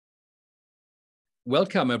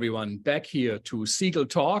Welcome everyone back here to Segal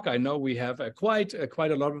Talk. I know we have quite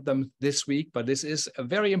a lot of them this week, but this is a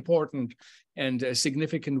very important and a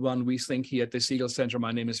significant one, we think, here at the Segal Center.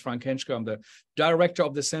 My name is Frank Henschke. I'm the director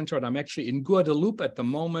of the center, and I'm actually in Guadeloupe at the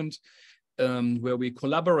moment, where we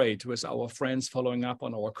collaborate with our friends following up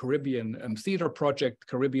on our Caribbean theater project.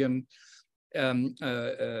 Caribbean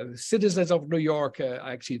citizens of New York,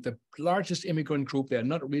 actually the largest immigrant group. They're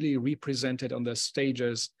not really represented on the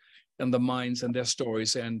stages and the minds and their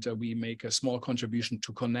stories, and we make a small contribution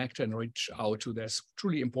to connect and reach out to this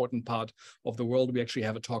truly important part of the world. We actually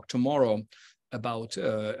have a talk tomorrow about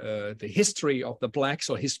the history of the Blacks,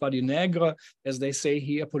 or Histoire Negre, as they say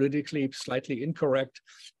here, politically slightly incorrect,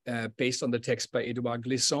 based on the text by Edouard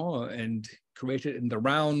Glissant and created in the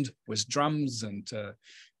round with drums and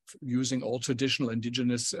using all traditional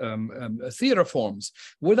indigenous theater forms.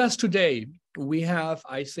 With us today, we have,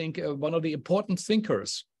 I think, one of the important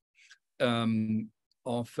thinkers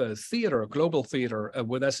of theater, global theater.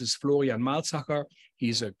 With us is Florian Malzacher.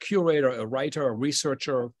 He's a curator, a writer, a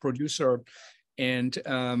researcher, producer, and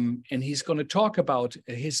he's going to talk about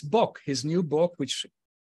his book, his new book, which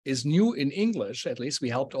is new in English. At least we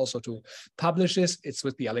helped also to publish this. It's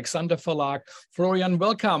with the Alexander Verlag. Florian,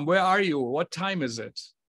 welcome. Where are you? What time is it?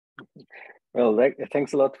 Well,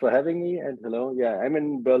 thanks a lot for having me, and hello. Yeah, I'm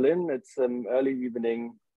in Berlin. It's early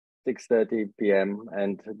evening, 6:30 p.m.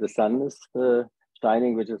 and the sun is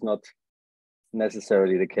shining, which is not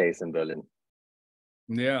necessarily the case in Berlin.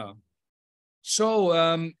 Yeah.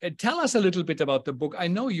 So tell us a little bit about the book. I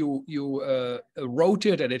know you wrote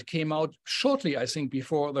it, and it came out shortly, I think,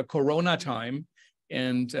 before the Corona time.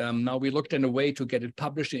 And now we looked in a way to get it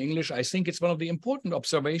published in English. I think it's one of the important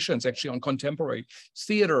observations actually on contemporary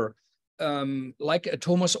theater, like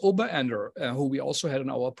Thomas Oberender, who we also had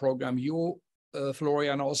in our program. You,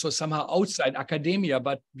 Florian, also somehow outside academia,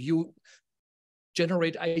 but you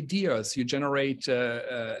generate ideas, you generate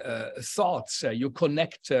thoughts, you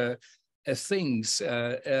connect things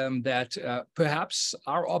that perhaps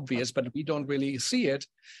are obvious, but we don't really see it.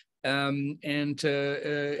 And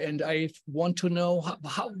I want to know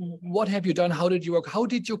what have you done? How did you work? How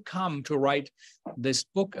did you come to write this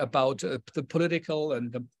book about the political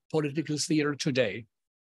and the political theater today?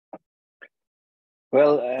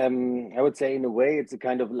 Well, I would say in a way it's a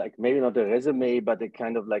kind of like, maybe not a resume, but a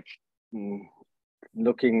kind of like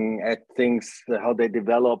looking at things, how they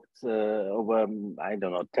developed over, I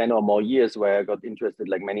don't know, 10 or more years, where I got interested,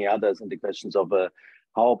 like many others, in the questions of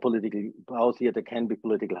how theater can be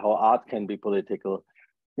political, how art can be political.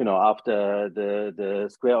 You know, after the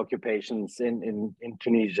square occupations in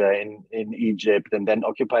Tunisia, in Egypt, and then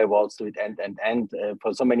Occupy Wall Street, and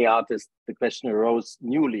for so many artists, the question arose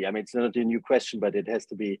newly. I mean, it's not a new question, but it has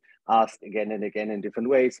to be asked again and again in different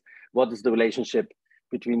ways. What is the relationship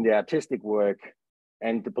between the artistic work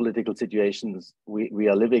and the political situations we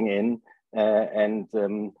are living in?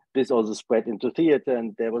 This also spread into theater,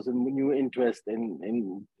 and there was a new interest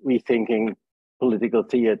in rethinking political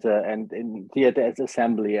theater and in theater as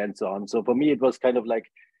assembly and so on. So for me, it was kind of like,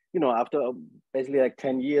 you know, after basically like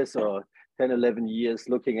 10 years or 10, 11 years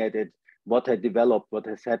looking at it, what had developed, what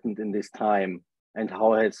has happened in this time, and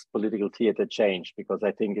how has political theater changed? Because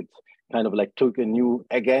I think it kind of like took a new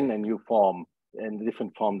form, and a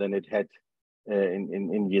different form than it had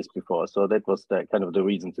in years before. So that was the kind of the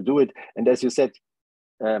reason to do it. And as you said,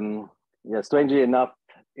 yeah, strangely enough,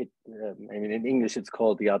 I mean, in English it's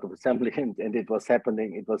called The Art of Assembly, and it was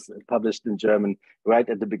published in German right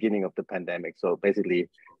at the beginning of the pandemic. So basically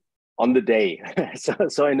on the day,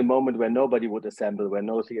 so in a moment where nobody would assemble, where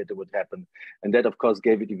no theater would happen. And that of course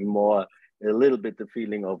gave it even more, a little bit the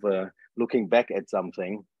feeling of looking back at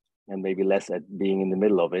something, and maybe less at being in the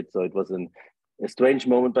middle of it. So it was a strange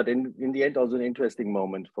moment, but in the end also an interesting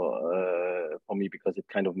moment for me, because it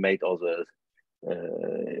kind of made also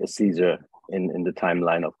a seizure in the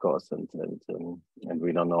timeline, of course, and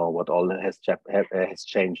we don't know what all has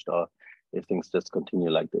changed, or if things just continue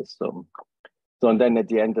like this. So and then at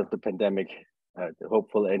the end of the pandemic, the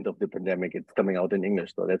hopeful end of the pandemic, it's coming out in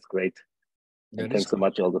English, so that's great. And thanks so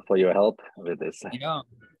much also for your help with this. Yeah,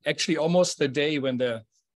 actually, almost the day when the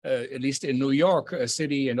at least in New York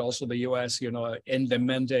City and also the US, you know, end the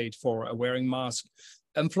mandate for wearing masks.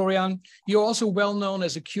 Florian, you're also well known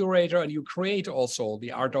as a curator, and you create also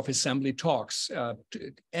the Art of Assembly talks.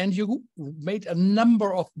 And you made a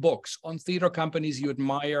number of books on theater companies you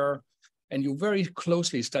admire, and you very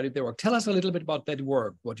closely studied their work. Tell us a little bit about that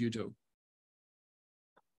work, what you do.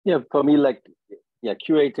 Yeah, for me, like, yeah,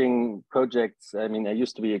 curating projects. I mean, I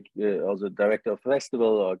used to be also director of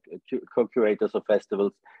festival or co-curators of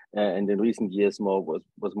festivals, and in recent years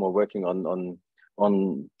was more working on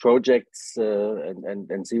on projects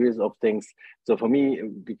and series of things. So for me,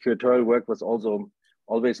 the curatorial work was also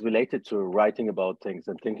always related to writing about things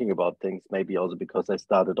and thinking about things, maybe also because I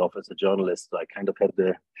started off as a journalist. So I kind of had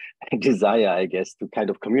the desire, I guess, to kind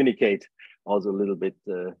of communicate also a little bit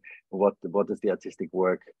what is the artistic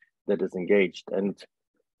work that is engaged. And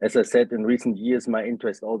as I said, in recent years, my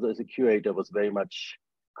interest also as a curator was very much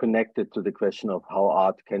connected to the question of how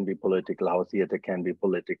art can be political, how theater can be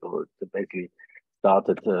political. It basically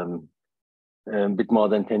started a bit more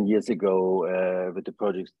than 10 years ago with the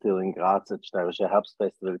project still in Graz at Steirischer Herbst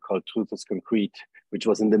Festival called Truth is Concrete, which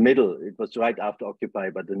was in the middle. It was right after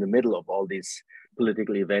Occupy, but in the middle of all these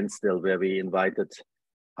political events still, where we invited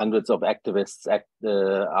hundreds of activists,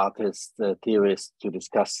 artists, theorists to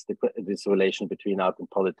discuss this relation between art and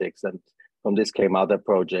politics. And from this came other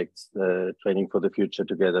projects, Training for the Future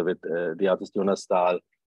together with the artist Jonas Stahl,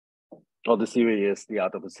 or the series The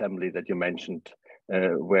Art of Assembly that you mentioned,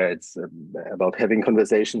 where it's about having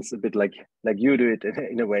conversations a bit like you do it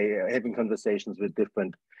in a way, having conversations with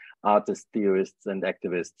different artists, theorists, and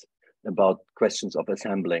activists about questions of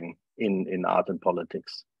assembling in art and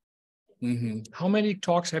politics. Mm-hmm. How many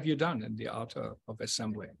talks have you done in the art of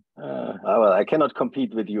assembly? Well, I cannot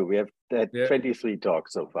compete with you. We have 23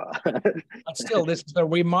 talks so far. But still, this is a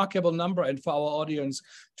remarkable number. And for our audience,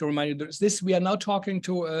 to remind you, we are now talking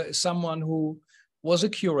to someone who was a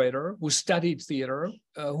curator, who studied theater,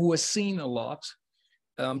 who has seen a lot,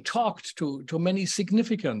 talked to many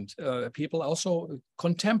significant people, also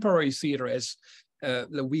contemporary theater, as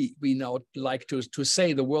we now like to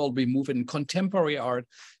say the world, we move in contemporary art.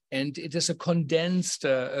 And it is a condensed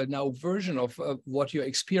now version of what your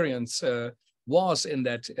experience was in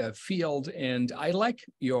that field. And I like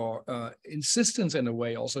your insistence in a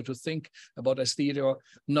way also to think about as theater,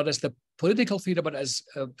 not as the political theater, but as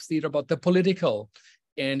theater about the political.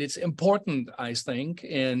 And it's important, I think.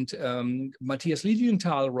 And Matthias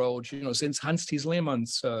Lilienthal wrote, since Hans Thies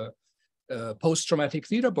Lehmann's post-traumatic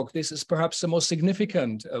theater book, this is perhaps the most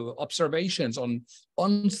significant observations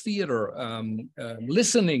on theater,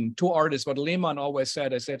 listening to artists. What Lehmann always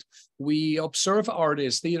said, I said, we observe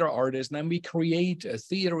artists, theater artists, and then we create a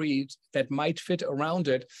theory that might fit around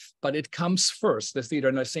it, but it comes first, the theater.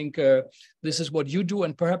 And I think this is what you do,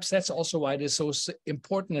 and perhaps that's also why it is so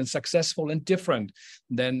important and successful and different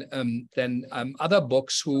than other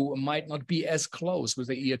books who might not be as close with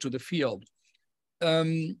the ear to the field.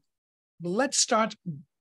 Let's start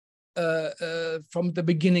from the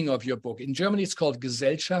beginning of your book. In Germany, it's called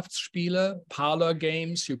Gesellschaftsspiele, parlor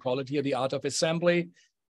games. You call it here The Art of Assembly,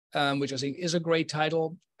 which I think is a great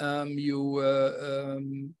title.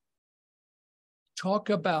 You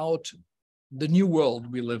talk about the new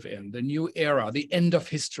world we live in, the new era, the end of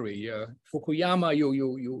history. Fukuyama,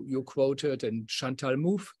 you quoted, and Chantal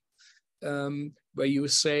Mouffe, where you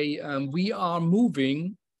say, we are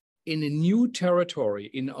moving in a new territory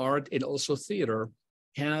in art and also theater,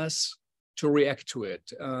 has to react to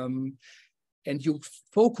it. And you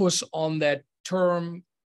focus on that term,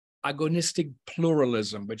 agonistic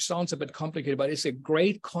pluralism, which sounds a bit complicated, but it's a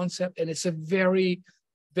great concept, and it's a very,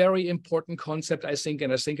 very important concept, I think,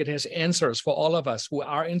 and I think it has answers for all of us who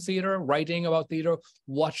are in theater, writing about theater,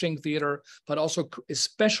 watching theater, but also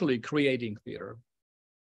especially creating theater.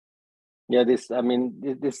 Yeah, this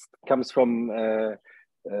comes from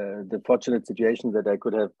the fortunate situation that I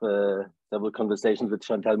could have several conversations with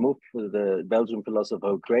Chantal Mouffe, the Belgian philosopher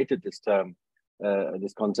who created this term,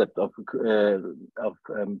 this concept of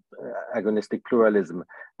agonistic pluralism.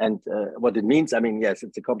 And what it means, yes,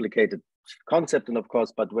 it's a complicated concept, and of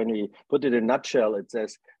course, but when we put it in a nutshell, it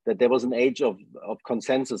says that there was an age of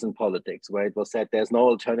consensus in politics, where it was said there's no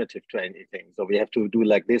alternative to anything. So we have to do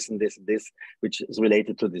like this and this and this, which is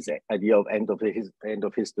related to this idea of end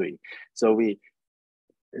of history.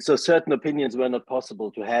 So certain opinions were not possible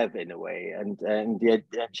to have in a way, and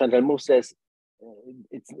Chantal Mouffe says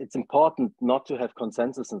it's important not to have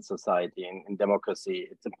consensus in society, in democracy.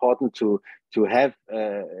 It's important to have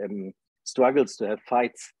struggles, to have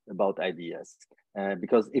fights about ideas,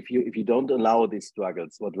 because if you don't allow these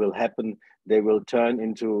struggles, what will happen? They will turn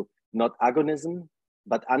into not agonism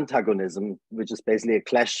but antagonism, which is basically a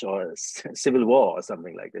clash or a civil war or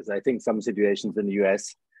something like this. I think some situations in the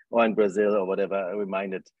US or in Brazil or whatever are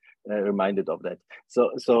reminded of that.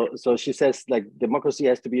 So she says, like, democracy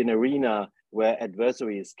has to be an arena where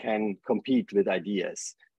adversaries can compete with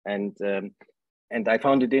ideas. And I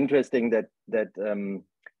found it interesting that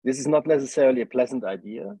this is not necessarily a pleasant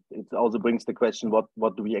idea. It also brings the question,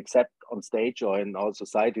 what do we accept on stage or in our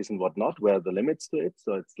societies and what not? Where are the limits to it?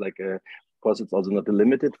 So it's like of course, it's also not a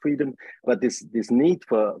limited freedom, but this need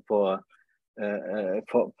for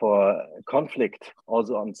for conflict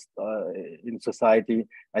also in society,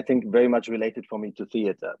 I think very much related for me to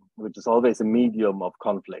theater, which is always a medium of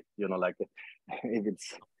conflict. You know, like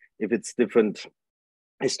if it's different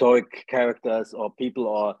historic characters or people,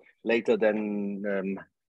 or later then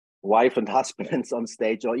wife and husbands on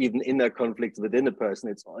stage, or even inner conflicts within a person.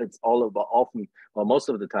 It's all about, often or most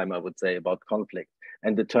of the time, I would say, about conflict.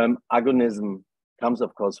 And the term agonism comes,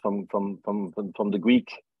 of course, from the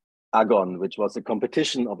Greek agon, which was a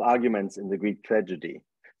competition of arguments in the Greek tragedy.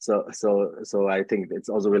 So I think it's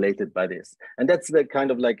also related by this, and that's the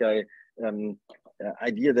kind of like a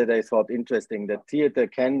idea that I thought interesting, that theater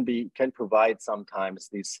can provide sometimes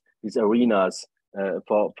these arenas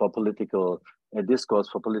for political discourse,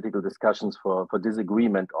 for political discussions, for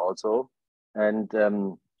disagreement also, and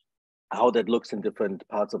how that looks in different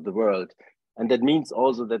parts of the world. And that means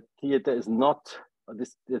also that theater is not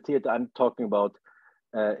the theater I'm talking about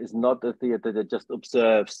is not a theater that just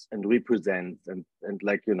observes and represents and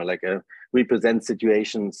like, you know, like represents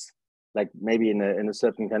situations like maybe in a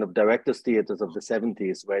certain kind of directors' theaters of the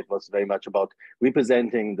 70s, where it was very much about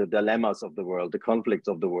representing the dilemmas of the world, the conflicts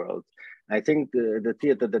of the world. I think the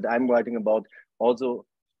theater that I'm writing about also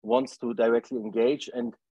wants to directly engage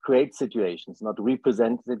and create situations, not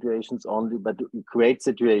represent situations only, but create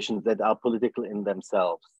situations that are political in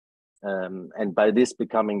themselves. And by this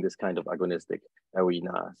becoming this kind of agonistic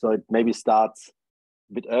arena. So it maybe starts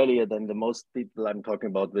a bit earlier than the most people I'm talking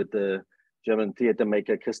about, with the German theater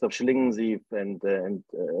maker Christoph Schlingensief and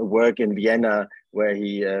work in Vienna, where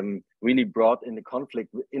he really brought in the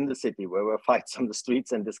conflict in the city, where there were fights on the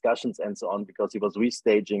streets and discussions and so on, because he was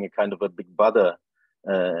restaging a kind of a Big Brother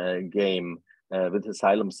game with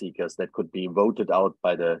asylum seekers that could be voted out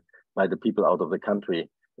by the people out of the country,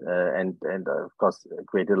 and of course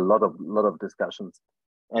created a lot of discussions,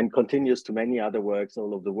 and continues to many other works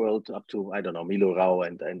all over the world, up to, I don't know, Milo Rau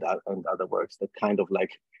and other works that kind of like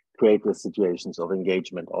create the situations of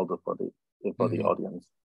engagement also for the audience.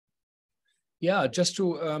 Yeah, just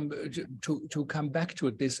to come back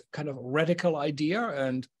to this kind of radical idea,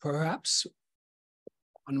 and perhaps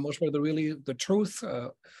on most of the truth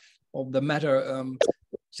of the matter,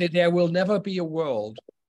 say there will never be a world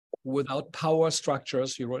without power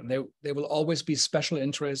structures. There will always be special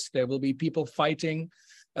interests. There will be people fighting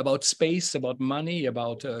about space, about money,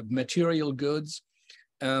 about material goods.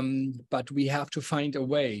 But we have to find a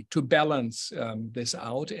way to balance this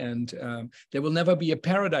out, and there will never be a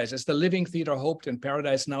paradise, as the Living Theater hoped in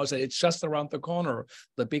Paradise Now. So it's just around the corner.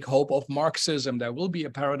 The big hope of Marxism, there will be a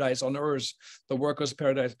paradise on earth, the workers'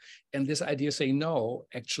 paradise. And this idea saying, no,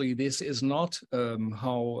 actually, this is not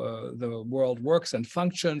how the world works and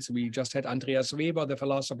functions. We just had Andreas Weber, the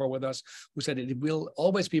philosopher, with us, who said it will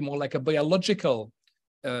always be more like a biological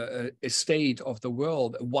a state of the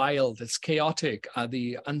world, wild, it's chaotic,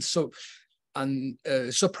 the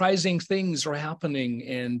surprising things are happening.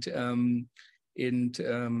 And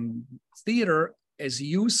in theater, as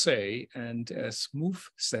you say, and as Mouf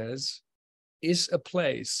says, is a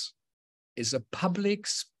place, is a public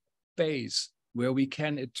space where we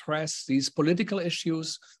can address these political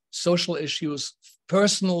issues, social issues,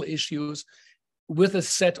 personal issues, with a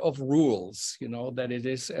set of rules, you know, that it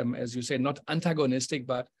is, as you say, not antagonistic,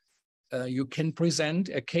 but you can present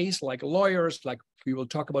a case like lawyers, like we will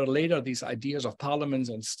talk about it later, these ideas of parliaments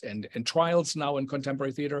and trials now in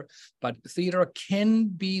contemporary theater. But theater can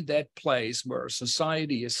be that place where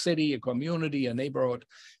society, a city, a community, a neighborhood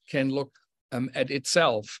can look at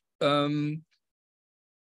itself. Do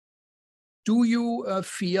you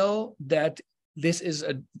feel that this is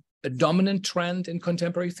a dominant trend in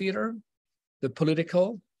contemporary theater? The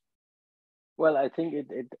political? Well, I think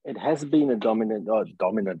it has been a dominant,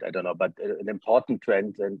 I don't know, but an important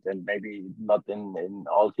trend, and maybe not in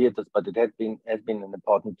all theaters, but it has been an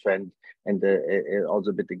important trend, and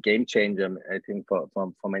also a bit a game changer, I think, for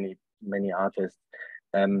many artists,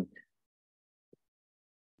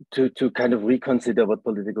 to kind of reconsider what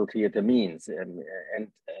political theater means,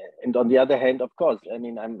 and on the other hand, of course, I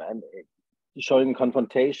mean, I'm showing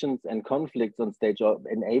confrontations and conflicts on stage, or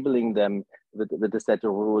enabling them with a set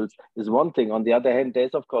of rules, is one thing. On the other hand,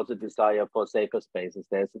 there's of course a desire for safer spaces.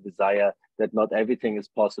 There's a desire that not everything is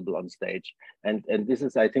possible on stage, and this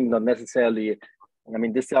is, I think, not necessarily. I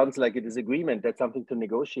mean, this sounds like a disagreement. That's something to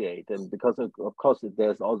negotiate, and because of course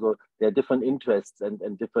there are different interests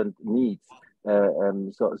and different needs.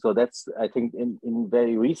 So that's, I think, in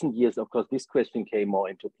very recent years, of course, this question came more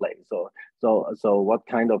into play. So what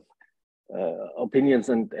kind of opinions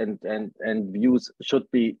and views should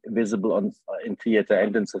be visible in theater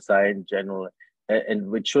and in society in general, and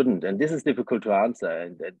which shouldn't. And this is difficult to answer.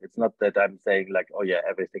 And it's not that I'm saying like, oh yeah,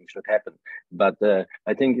 everything should happen. But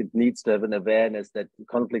I think it needs to have an awareness that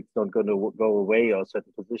conflicts don't go away, or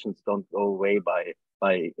certain positions don't go away by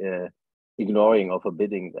ignoring or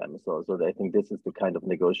forbidding them. So I think this is the kind of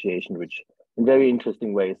negotiation which in very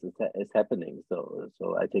interesting ways is happening. So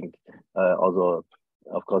I think also,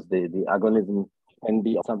 of course, the agonism can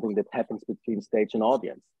be something that happens between stage and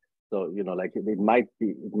audience. So, you know, like it might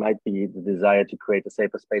be the desire to create a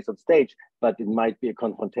safer space on stage, but it might be a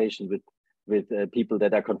confrontation with people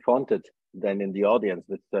that are confronted then in the audience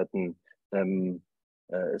with certain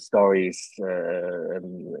stories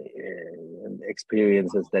and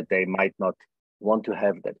experiences that they might not want to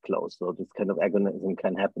have that close. So this kind of agonism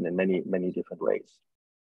can happen in many different ways.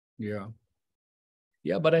 Yeah.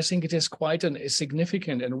 Yeah, but I think it is quite a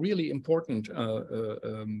significant and really important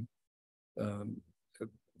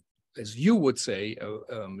as you would say,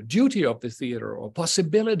 duty of the theater, or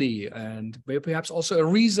possibility, and perhaps also a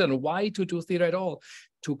reason why to do theater at all,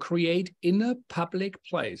 to create in a public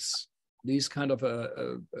place these kind of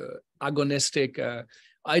agonistic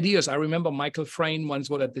ideas. I remember Michael Frayn once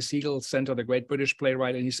was at the Segal Center, the great British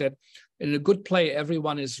playwright, and he said, in a good play,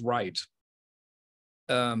 everyone is right.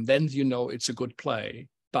 Then you know it's a good play.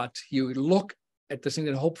 But you look at the thing,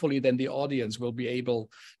 and hopefully then the audience will be able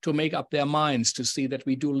to make up their minds to see that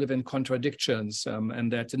we do live in contradictions,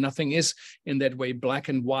 and that nothing is in that way black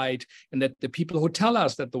and white, and that the people who tell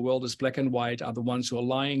us that the world is black and white are the ones who are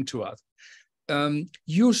lying to us.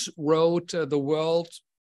 You wrote, the world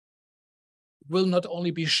will not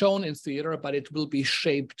only be shown in theater, but it will be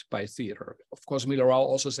shaped by theater. Of course, Mila Rao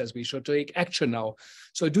also says we should take action now.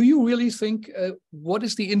 So do you really think, what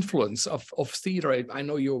is the influence of theater? I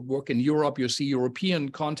know you work in Europe, you see European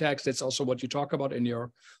context, that's also what you talk about in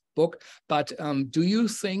your book, but do you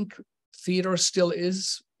think theater still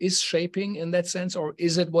is shaping in that sense, or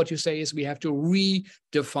is it what you say is we have to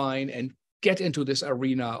redefine and get into this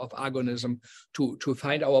arena of agonism to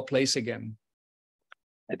find our place again?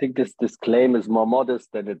 I think this claim is more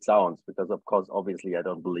modest than it sounds, because of course, obviously, I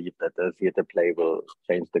don't believe that the theater play will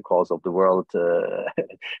change the course of the world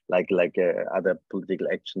like other political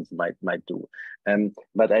actions might do.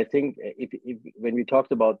 But I think if when we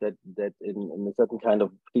talked about that in a certain kind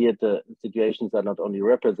of theater, situations are not only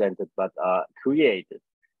represented but are created,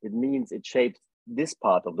 it means it shapes this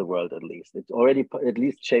part of the world at least. It already at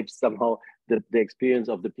least shapes somehow the experience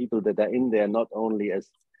of the people that are in there, not only as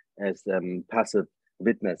passive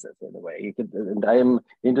witnesses in a way. And I am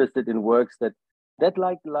interested in works that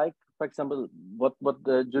like for example what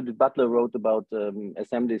Judith Butler wrote about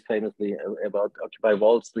assemblies, famously about Occupy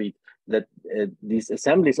Wall Street, that these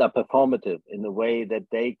assemblies are performative in a way that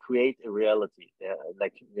they create a reality.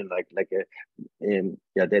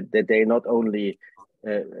 That they not only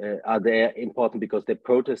are there important because they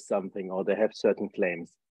protest something or they have certain claims,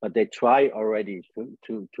 but they try already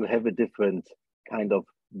to have a different kind of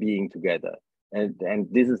being together. And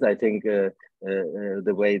this is, I think, the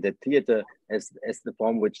way that theater, as the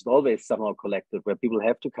form which is always somehow collective, where people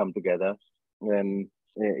have to come together,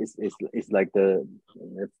 is like the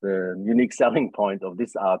unique selling point of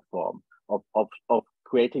this art form of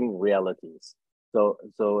creating realities. So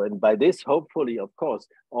and by this, hopefully, of course,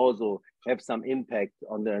 also have some impact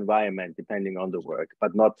on the environment, depending on the work,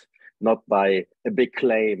 but not by a big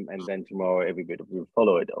claim and then tomorrow everybody will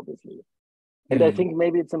follow it, obviously. And I think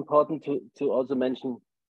maybe it's important to also mention,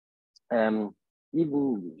 even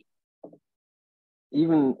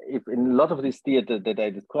if in a lot of this theater that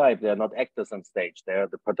I described, they are not actors on stage. They are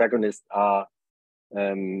the protagonists are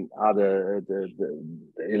the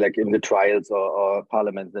like in the trials or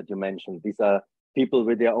parliaments that you mentioned. These are people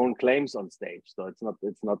with their own claims on stage. So it's not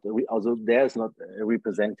also there's not a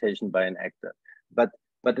representation by an actor. But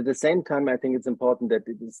at the same time, I think it's important that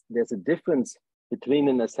there's a difference between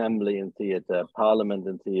an assembly in theater, parliament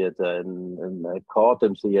in theater, and a court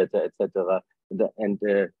in theater, etc., and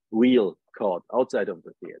a real court outside of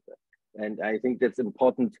the theater. And I think that's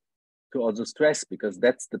important to also stress, because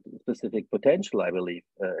that's the specific potential, I believe,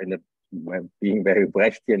 being very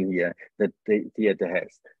Brechtian here, that the theater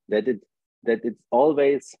has, that it's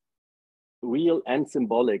always real and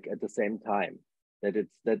symbolic at the same time, that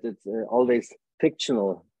it's always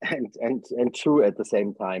fictional and true at the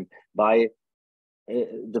same time, by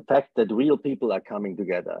the fact that real people are coming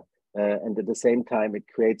together, and at the same time it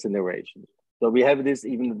creates a narration. So we have this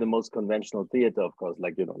even in the most conventional theater, of course,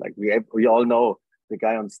 like we all know the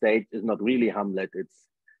guy on stage is not really Hamlet, it's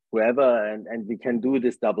whoever, and we can do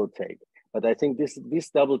this double take. But I think this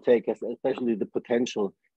double take has especially the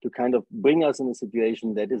potential to kind of bring us in a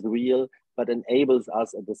situation that is real, but enables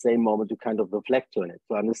us at the same moment to kind of reflect on it,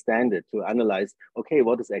 to understand it, to analyze, okay,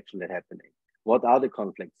 what is actually happening? What are the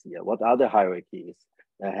conflicts here? What are the hierarchies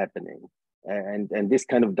happening? And this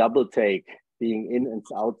kind of double take, being in and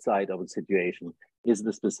outside of a situation, is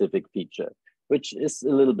the specific feature, which is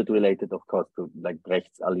a little bit related, of course, to like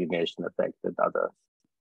Brecht's alienation effect and others.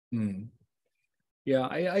 Hmm. Yeah,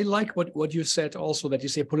 I like what you said also, that you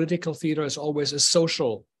say political theater is always a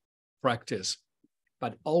social practice,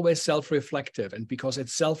 but always self-reflective. And because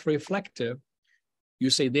it's self-reflective, you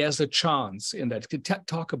say there's a chance in that. Could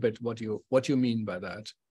talk a bit what you mean by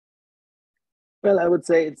that. Well, I would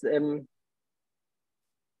say it's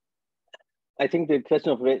I think the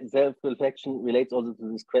question of self-reflection relates also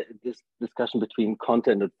to this discussion between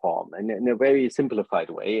content and form, and in a very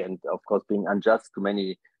simplified way, and of course being unjust to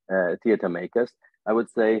many theater makers. I would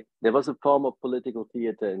say there was a form of political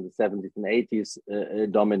theater in the 70s and 80s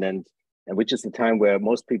dominant, and which is the time where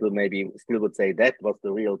most people maybe still would say that was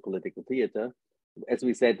the real political theater. As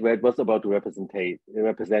we said, where it was about representing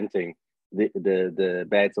the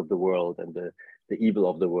bads of the world and the evil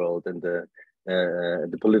of the world and the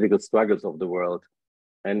political struggles of the world,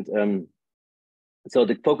 and so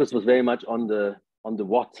the focus was very much on the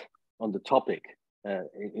topic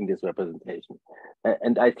in this representation,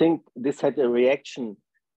 and I think this had a reaction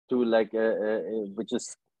to like which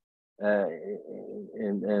is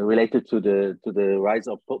related to the rise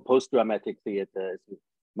of post-dramatic theater, as you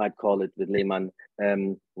might call it with Lehmann,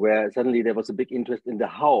 where suddenly there was a big interest in the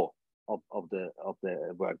how of the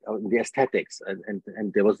work, in the aesthetics, and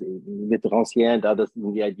there was with Rancière and others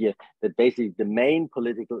the idea that basically the main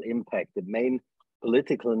political impact, the main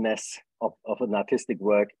politicalness of an artistic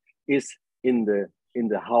work is in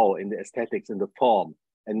the how, in the aesthetics, in the form,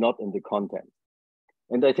 and not in the content.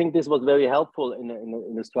 And I think this was very helpful in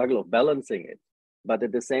the struggle of balancing it, but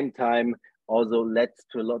at the same time also led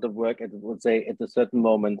to a lot of work, I would say, at a certain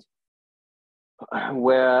moment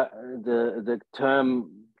where the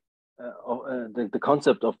term the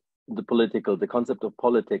concept of the political, the concept of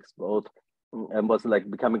politics both was like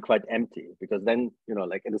becoming quite empty, because then, you know,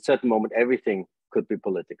 like at a certain moment everything could be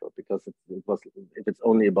political, because it was, if it's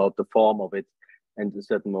only about the form of it and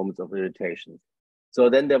certain moments of irritation. So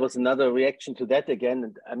then there was another reaction to that again,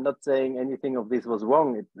 and I'm not saying anything of this was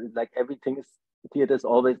wrong. It's like everything is, theater is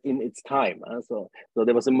always in its time. So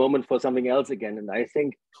there was a moment for something else again, and I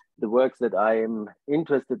think the works that I am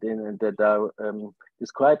interested in and that are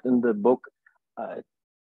described in the book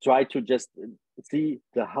try to just see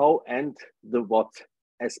the how and the what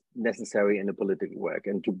as necessary in a political work,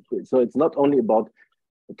 and so it's not only about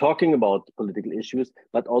talking about political issues,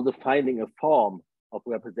 but also finding a form of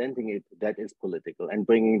representing it that is political and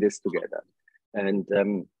bringing this together. And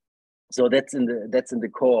so that's in the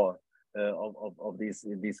core of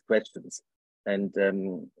these questions. And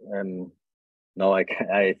now I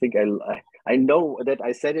think I know that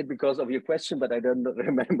I said it because of your question, but I don't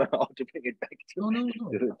remember how to bring it back to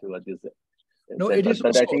what you said. No, it is.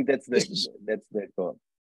 But I think that's the core.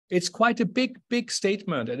 It's quite a big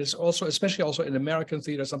statement, and it's also, especially also in American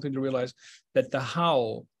theater, something to realize that the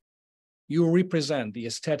how you represent, the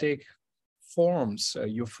aesthetic forms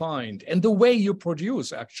you find, and the way you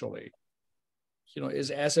produce, actually, you know,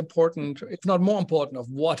 is as important, if not more important, of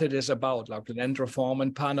what it is about. Like an end reform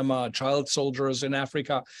in Panama, child soldiers in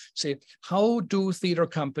Africa. Say, how do theater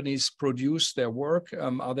companies produce their work?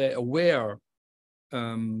 Are they aware,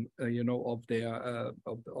 you know, of their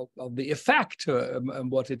of the effect and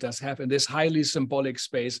what it does have in this highly symbolic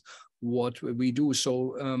space? What we do.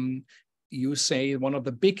 So you say one of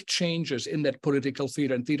the big changes in that political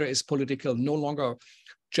theater, and theater is political no longer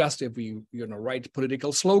just if we, you know, write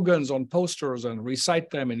political slogans on posters and recite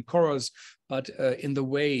them in chorus, but in the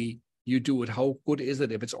way you do it. How good is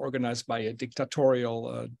it if it's organized by a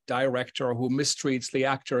dictatorial director who mistreats the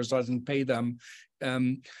actors, doesn't pay them?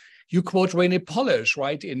 You quote René Polish,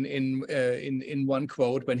 right, in one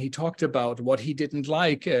quote when he talked about what he didn't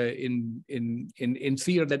like in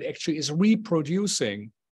theater that actually is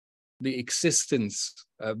reproducing the existence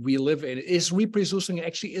we live in, is reproducing,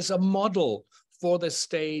 actually is a model for the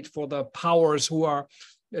state, for the powers who are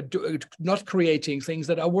not creating things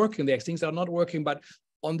that are working. There are things that are not working, but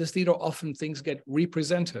on this theater, often things get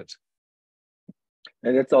represented.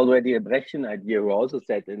 And that's already a Brechtian idea, who also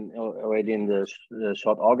said already in the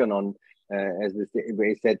short Organon, as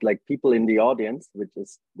we said, like people in the audience, which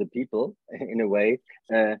is the people in a way,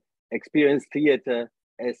 experience theater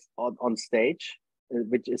as on stage,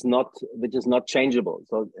 which is not changeable.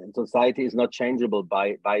 So society is not changeable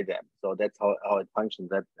by them. So that's how it functions.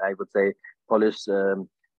 That I would say Polish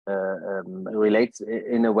relates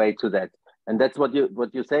in a way to that. And that's what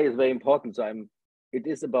you say is very important. So it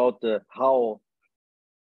is about the how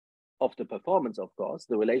of the performance, of course,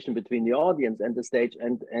 the relation between the audience and the stage,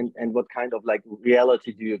 and what kind of like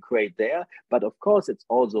reality do you create there. But of course, it's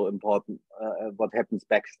also important what happens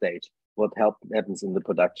backstage, what happens in the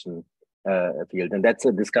production field. And that's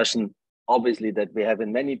a discussion, obviously, that we have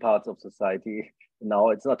in many parts of society. Now,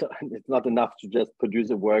 it's not enough to just produce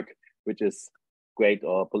a work which is great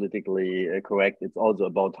or politically correct. It's also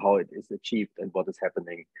about how it is achieved and what is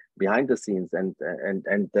happening behind the scenes, and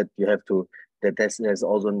that you have to, that there's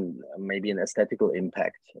also maybe an aesthetical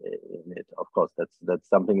impact in it. Of course, that's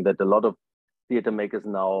something that a lot of theater makers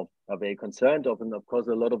now are very concerned of, and of course,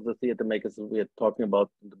 a lot of the theater makers we are talking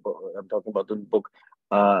about, I'm talking about in the book,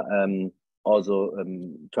 also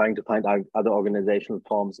trying to find other organizational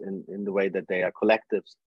forms in the way that they are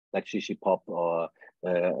collectives, like Shishi Pop or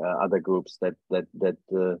other groups that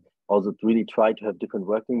also really try to have different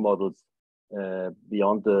working models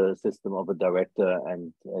beyond the system of a director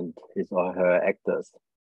and his or her actors.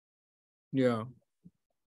 Yeah.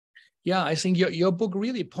 Yeah, I think your book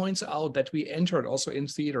really points out that we entered also in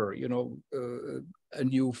theater, you know, a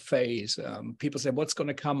new phase. People say, what's going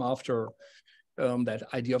to come after that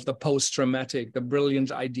idea of the post-dramatic, the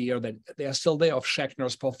brilliant idea that they are still there of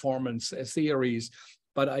Schechner's performance theories.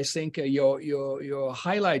 But I think you're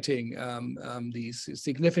highlighting these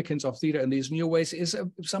significance of theater in these new ways is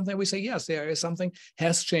something we say, yes, there is something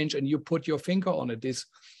has changed, and you put your finger on it.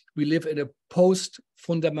 We live in a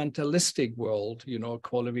post-fundamentalistic world, you know,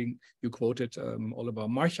 you quoted Oliver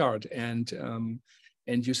Marchard, and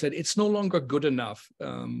you said it's no longer good enough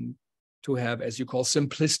to have, as you call,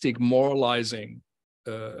 simplistic moralizing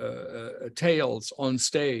tales on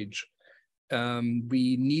stage.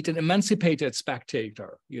 We need an emancipated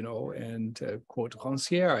spectator, you know, and quote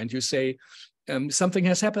Rancière, and you say something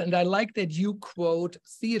has happened. And I like that you quote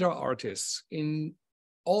theater artists in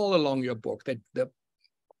all along your book, that the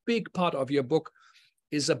big part of your book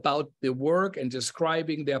is about the work and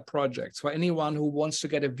describing their projects. For anyone who wants to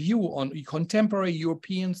get a view on contemporary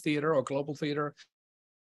European theater or global theater,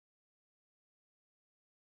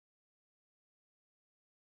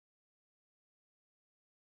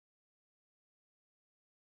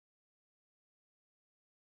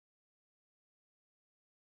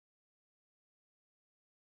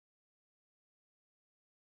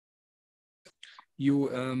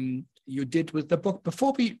 you did with the book.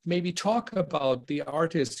 Before we maybe talk about the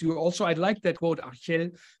artists, you also, I like that quote,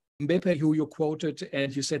 Achel Mbepe, who you quoted,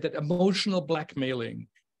 and you said that emotional blackmailing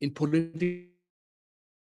in political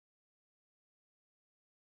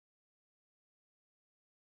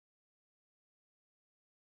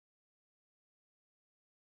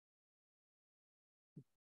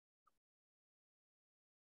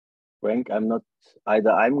Frank,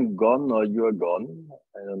 either I'm gone or you're gone.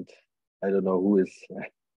 I don't know who is.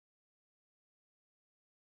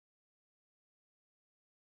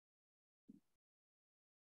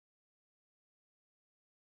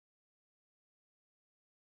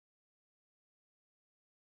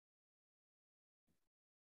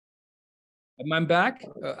 I'm back.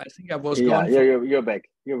 I think I was Yeah, gone. you're back.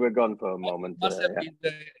 You were gone for a moment. Must have been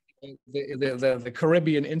the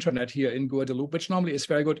Caribbean internet here in Guadeloupe, which normally is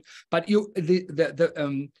very good. But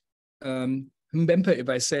Mbempe, if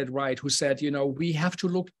I said right, who said, you know, we have to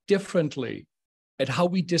look differently at how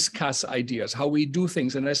we discuss ideas, how we do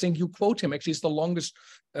things. And I think you quote him. Actually, it's the longest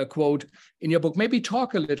quote in your book. Maybe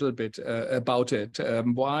talk a little bit about it.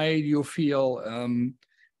 Why you feel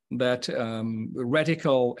that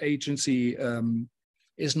radical agency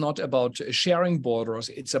is not about sharing borders,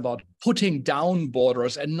 it's about putting down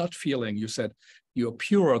borders and not feeling, you said, you're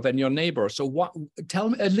purer than your neighbor. So tell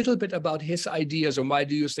me a little bit about his ideas, and why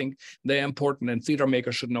do you think they're important and theater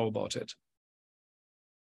makers should know about it?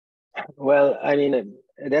 Well, I mean,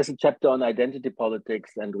 there's a chapter on identity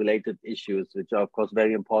politics and related issues, which are of course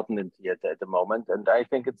very important in theater at the moment. And I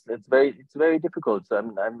think it's very difficult. So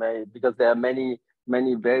because there are many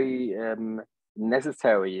very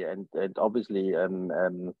necessary and obviously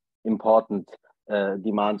important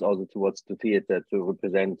demands also towards the theater to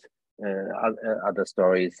represent other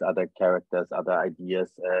stories, other characters, other ideas,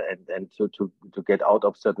 and to get out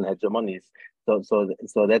of certain hegemonies. So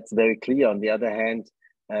that's very clear. On the other hand,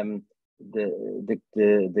 the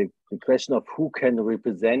question of who can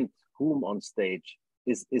represent whom on stage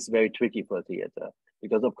is very tricky for theater,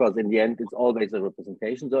 because of course in the end it's always a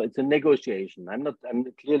representation, so it's a negotiation. I'm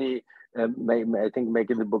clearly I think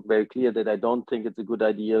making the book very clear that I don't think it's a good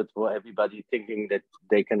idea for everybody thinking that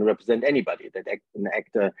they can represent anybody, that an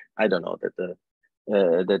actor, I don't know, that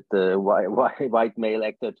the white male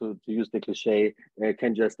actor, to use the cliche,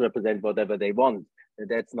 can just represent whatever they want.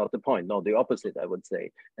 That's not the point. No, the opposite, I would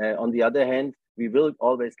say. On the other hand, we will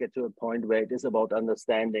always get to a point where it is about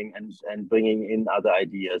understanding and bringing in other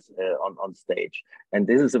ideas on stage. And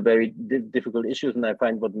this is a very difficult issue. And I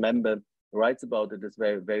find what Member writes about it is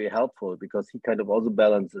very, very helpful, because he kind of also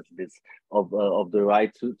balances this of the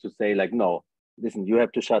right to say, like, no, listen, you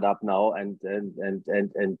have to shut up now and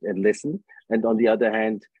listen. And on the other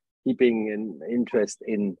hand, keeping an interest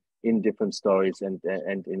in different stories and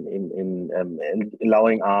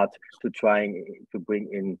allowing art to trying to bring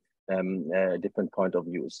in a different point of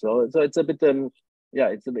view. So it's a bit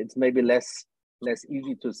it's maybe less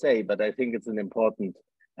easy to say, but I think it's an important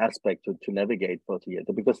aspect to navigate for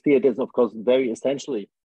theater, because theater is of course very essentially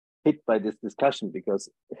hit by this discussion, because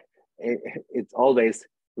it always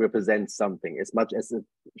represents something. As much as it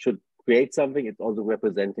should create something, it's also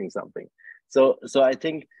representing something. So I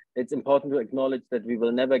think it's important to acknowledge that we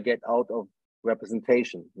will never get out of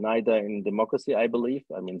representation, neither in democracy, I believe.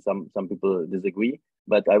 I mean, some people disagree,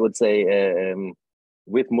 but I would say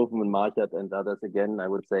with Movement Market and others, again, I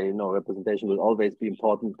would say, no, representation will always be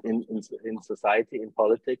important in society, in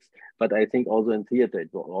politics, but I think also in theater, it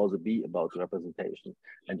will also be about representation.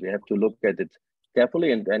 And we have to look at it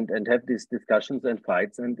carefully and have these discussions and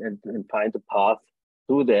fights and find a path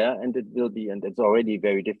through there. And it will be, and it's already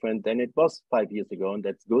very different than it was 5 years ago, and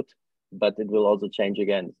that's good, but it will also change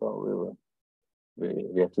again. So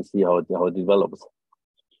we have to see how it develops.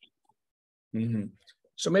 Mm-hmm.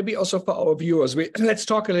 So maybe also for our viewers, let's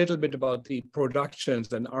talk a little bit about the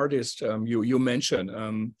productions and artists you mentioned,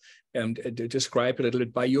 and describe a little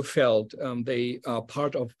bit by your felt. They are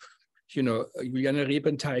part of, Juliane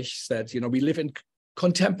Rebenteich said, we live in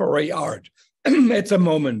contemporary art at the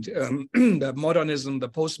moment. The modernism, the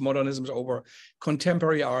postmodernism is over.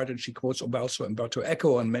 Contemporary art, and she quotes also Umberto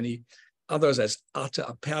Eco and many others as arte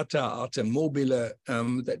aperta, arte mobile,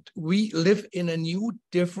 that we live in a new,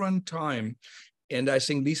 different time. And I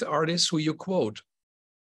think these artists who you quote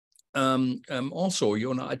also,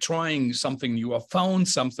 are trying something new or found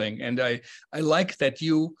something. And I like that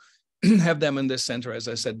you have them in this center, as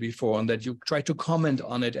I said before, and that you try to comment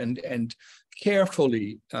on it and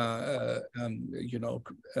carefully,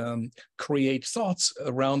 create thoughts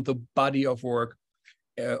around the body of work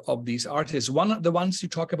of these artists. One of the ones you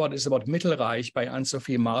talk about is about Mittelreich by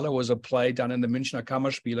Anne-Sophie Mahler, was a play done in the Münchner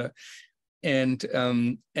Kammerspiele. And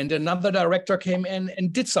another director came in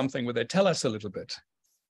and did something with it. Tell us a little bit.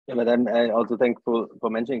 Yeah, but I'm also thankful for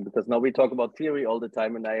mentioning, because now we talk about theory all the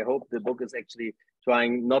time, and I hope the book is actually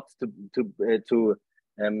trying not to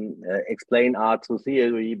explain art through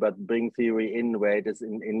theory, but bring theory in where it is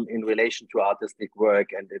in relation to artistic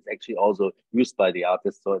work, and it's actually also used by the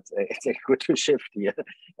artist. So it's a good shift here,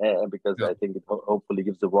 because I think it hopefully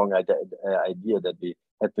gives the wrong idea that we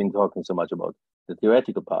have been talking so much about the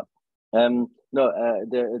theoretical part. The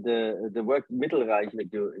work Mittelreich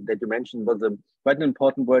that you mentioned was quite an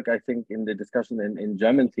important work, I think, in the discussion in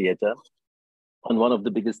German theater, on one of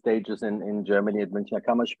the biggest stages in Germany at Münchner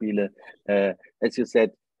Kammerspiele. As you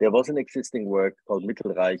said, there was an existing work called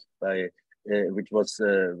Mittelreich which was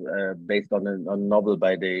based on a novel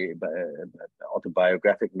by the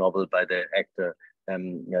autobiographic novel by the actor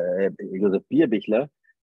Josef Bierbichler,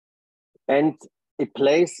 and it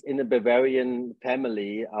plays in a Bavarian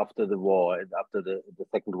family after the war, after the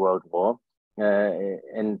Second World War,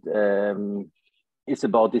 and it's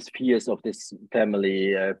about these fears of this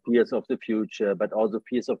family, fears of the future, but also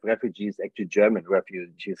fears of refugees, actually German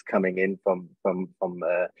refugees coming in from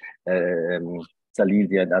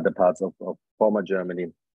Silesia and other parts of former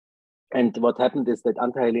Germany. And what happened is that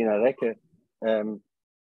Anta-Helena Recke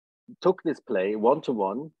took this play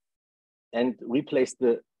one-to-one and replaced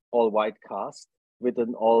the all-white cast with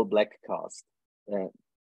an all-black cast,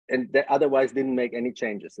 and that otherwise didn't make any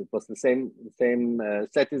changes. It was the same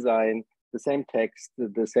set design, the same text,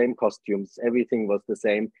 the same costumes. Everything was the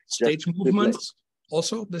same. Stage movements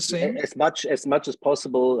also the same. As much as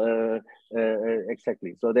possible,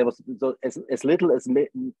 exactly. So there was as little as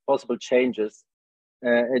possible changes,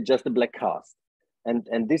 just a black cast,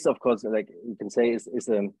 and this, of course, like you can say, is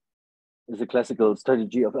a classical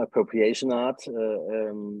strategy of appropriation art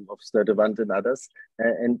of Sturtevant and others,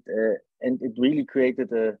 and it really created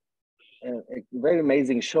a very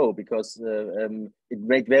amazing show, because it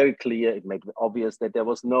made very clear, it made obvious that there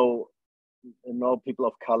was no people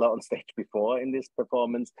of color on stage before in this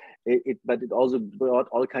performance. But it also brought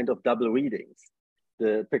all kind of double readings,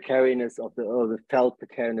 the precariousness of the felt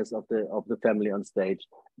precariousness of the family on stage,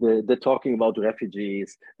 the talking about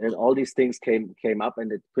refugees, and all these things came up,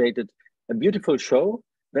 and it created a beautiful show,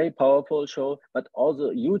 very powerful show, but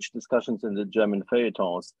also huge discussions in the German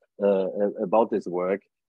feuilletons about this work.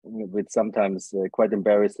 with sometimes quite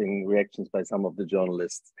embarrassing reactions by some of the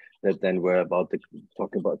journalists that then were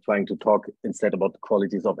trying to talk instead about the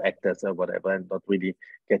qualities of actors or whatever, and not really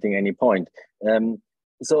getting any point.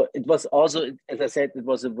 So it was also, as I said, it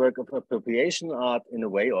was a work of appropriation art in a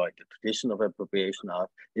way, or the tradition of appropriation art.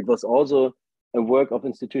 It was also a work of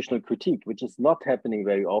institutional critique, which is not happening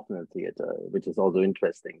very often in theater, which is also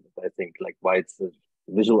interesting. I think, like, why it's a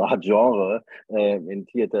visual art genre in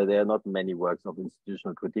theater, there are not many works of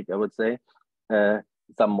institutional critique, I would say.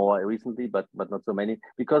 Some more recently, but not so many,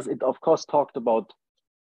 because it of course talked about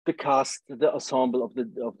the cast, the ensemble of the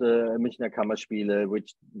Münchner Kammerspiele,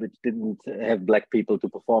 which didn't have black people to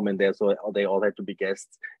perform in there, so they all had to be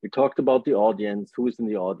guests. We talked about the audience, who is in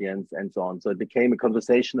the audience, and so on. So it became a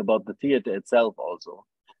conversation about the theater itself also.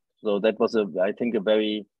 So that was I think a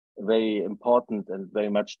very, very important and very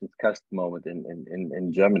much discussed moment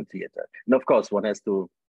in German theater. And of course, one has to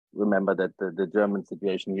remember that the German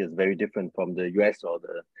situation here is very different from the US or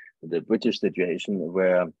the British situation,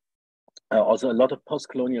 where also a lot of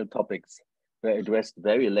post-colonial topics were addressed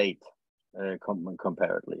very late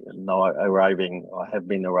comparatively, and now arriving or have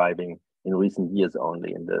been arriving in recent years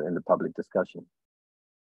only in the public discussion.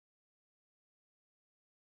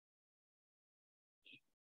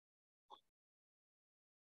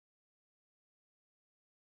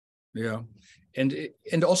 Yeah,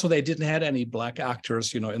 and also they didn't have any black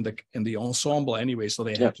actors, in the ensemble anyway, so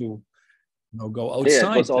they had to, go outside.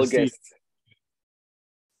 Yeah, it was all guests.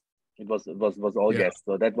 It was all guests.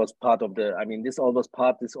 So that was part of the. I mean, all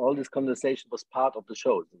this conversation was part of the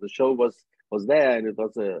show. The show was there, and it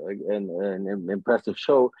was an impressive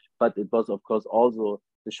show. But it was, of course, also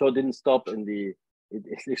the show didn't stop in the.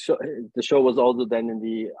 The show was also then in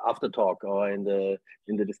the after talk or in the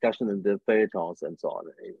discussion in the feuilletons and so on.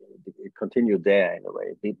 It continued there in a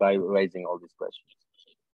way by raising all these questions.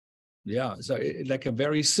 Yeah, so like a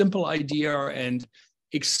very simple idea and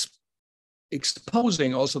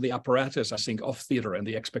exposing also the apparatus, I think, of theater and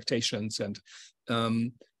the expectations and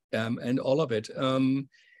all of it.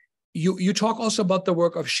 You talk also about the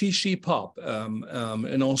work of She Pop,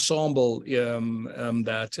 an ensemble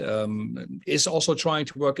that is also trying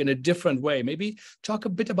to work in a different way. Maybe talk a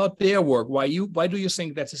bit about their work. Why do you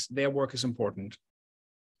think their work is important?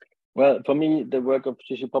 Well, for me, the work of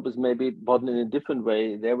She Pop is maybe important in a different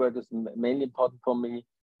way. Their work is mainly important for me.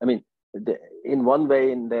 I mean, in one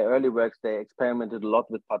way, in their early works, they experimented a lot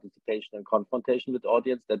with participation and confrontation with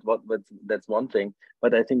audience. That's one thing.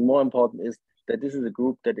 But I think more important is that this is a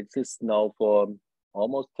group that exists now for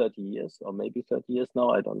almost 30 years, or maybe 30 years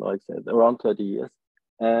now, I don't know exactly, around 30 years,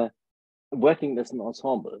 working as an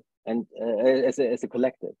ensemble and as a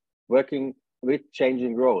collective, working with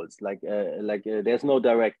changing roles. Like there's no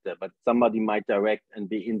director, but somebody might direct and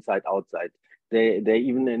be inside, outside. They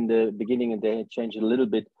even in the beginning, and they changed a little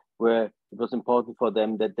bit, where it was important for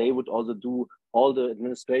them that they would also do all the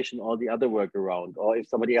administration, all the other work around, or if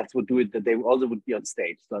somebody else would do it, that they also would be on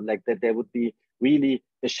stage. So like that there would be really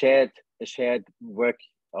a shared work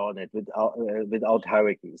on it without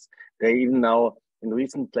hierarchies. They even now, in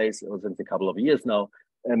recent plays, or since a couple of years now,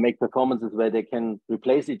 make performances where they can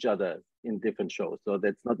replace each other in different shows. So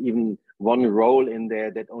that's not even one role in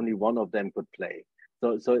there that only one of them could play.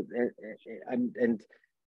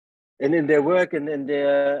 And in their work and in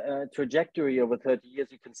their trajectory over 30 years,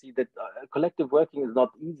 you can see that collective working is not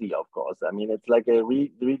easy, of course. I mean, it's like a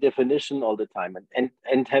redefinition all the time,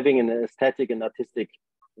 and having an aesthetic and artistic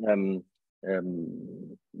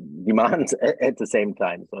demands at the same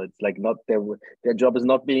time. So it's like not their job is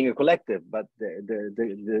not being a collective, but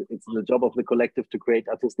it's the job of the collective to create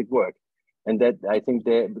artistic work. And that, I think,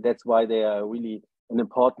 that's why they are really an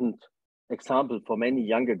important example for many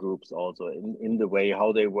younger groups also in the way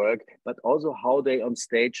how they work, but also how they on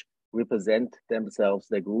stage represent themselves,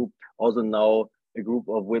 their group. Also now a group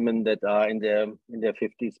of women that are in their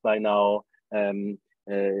 50s by now,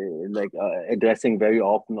 addressing very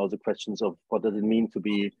often also questions of what does it mean to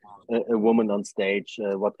be a woman on stage,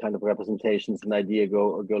 what kind of representations and idea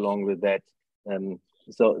go along with that.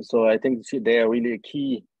 So I think they are really a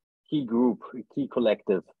key group, a key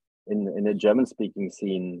collective in a German-speaking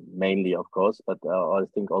scene mainly, of course, but I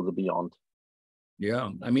think also beyond.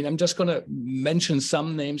 Yeah, I mean, I'm just going to mention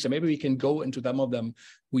some names, and maybe we can go into some of them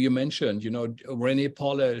who you mentioned. Renee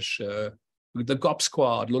Polish, the Gob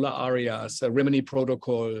Squad, Lola Arias, Rimini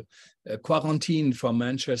Protocol, Quarantine from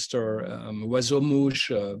Manchester, Oiseau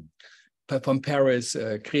Mouche from Paris,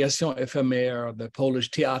 Création Éphémère, the Polish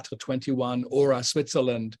Theatre 21, Aura,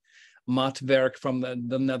 Switzerland, Maatwerk from the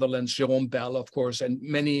Netherlands, Jerome Bell, of course, and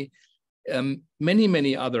many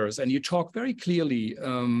others. And you talk very clearly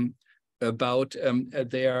about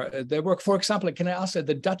their work. For example, can I ask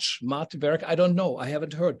the Dutch Maatwerk? I don't know. I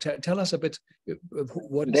haven't heard. Tell us a bit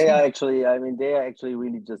what they are actually. I mean, they are actually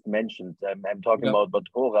really just mentioned. I'm talking about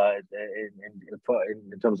Hora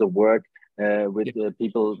in terms of work with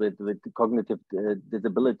people with cognitive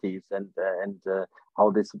disabilities and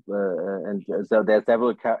how this and so there are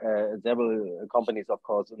several companies, of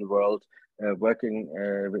course, in the world working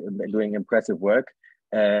doing impressive work.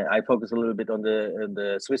 I focus a little bit on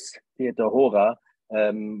the Swiss theater Hora,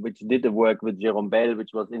 which did the work with Jérôme Bell,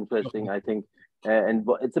 which was interesting, I think. And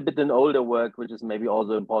it's a bit an older work, which is maybe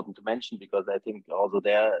also important to mention because I think also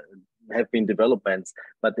there have been developments.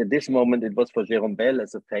 But at this moment, it was for Jérôme Bell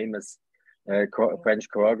as a famous French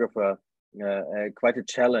choreographer, quite a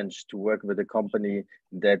challenge to work with a company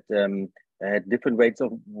that had different ways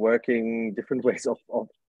of working, different ways of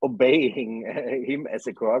obeying him as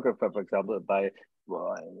a choreographer, for example, by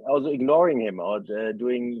also ignoring him or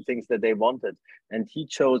doing things that they wanted. And he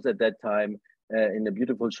chose at that time in a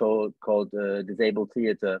beautiful show called Disabled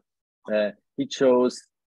Theater, he chose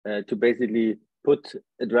to basically put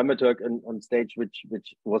a dramaturg on stage, which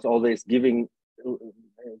was always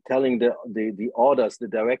telling the orders, the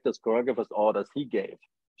director's, choreographer's orders he gave.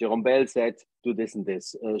 Jérôme Bell said, do this and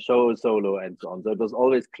this, show a solo and so on. So it was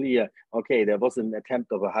always clear, okay, there was an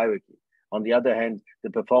attempt of a hierarchy. On the other hand, the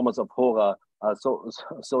performers of Hora are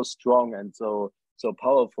so strong and so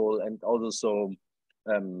powerful and also so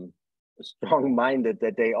strong-minded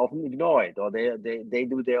that they often ignore it or they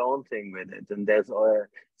do their own thing with it. And there's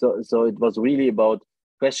so it was really about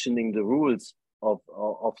questioning the rules of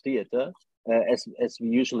theater as we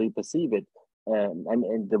usually perceive it.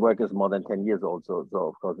 And the work is more than 10 years old, so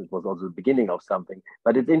of course it was also the beginning of something.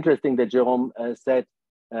 But it's interesting that Jérôme said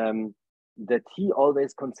that he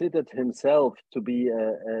always considered himself to be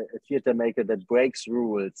a theater maker that breaks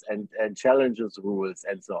rules and challenges rules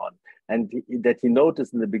and so on. And that he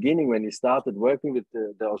noticed in the beginning when he started working with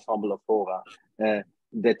the ensemble of Hora,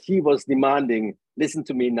 that he was demanding, listen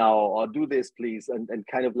to me now, or do this, please, and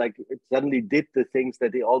kind of like it suddenly did the things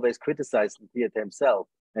that he always criticized in theater himself,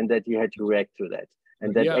 and that he had to react to that.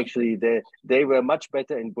 And that actually they were much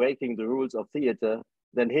better in breaking the rules of theater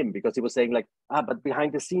than him, because he was saying like, but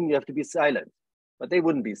behind the scene you have to be silent. But they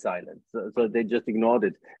wouldn't be silent. So they just ignored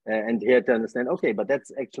it. And he had to understand, okay, but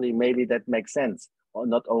that's actually, maybe that makes sense, or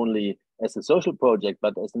not only as a social project,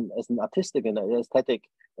 but as an artistic and aesthetic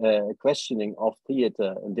questioning of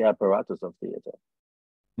theater and the apparatus of theater.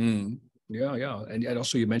 Yeah. And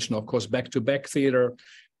also you mentioned, of course, back-to-back theater.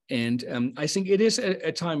 And I think it is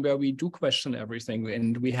a time where we do question everything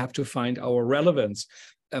and we have to find our relevance.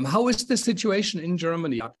 How is the situation in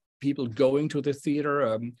Germany? Are people going to the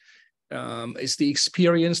theater? Is the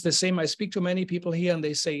experience the same? I speak to many people here and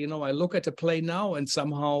they say, I look at a play now and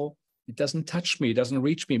somehow it doesn't touch me, it doesn't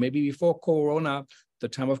reach me. Maybe before Corona, the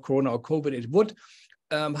time of Corona or COVID, it would.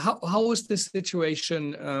 How is the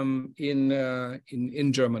situation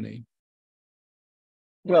in Germany?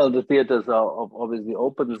 Well, the theaters are obviously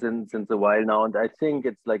open since a while now, and I think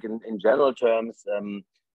it's like in general terms,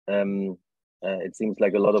 it seems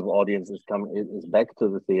like a lot of audiences is back to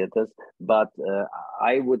the theaters. But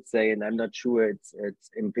I would say, and I'm not sure it's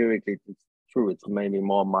empirically it's true. It's maybe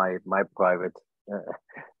more my private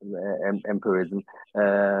empirism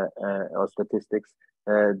or statistics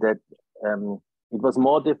that it was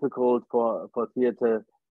more difficult for theater.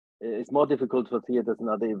 It's more difficult for theaters and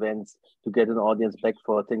other events to get an audience back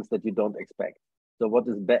for things that you don't expect. So what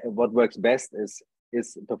works best is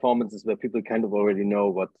performances where people kind of already know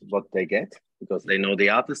what they get because they know the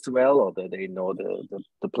artist well or they know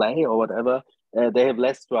the play or whatever. They have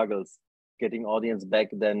less struggles getting audience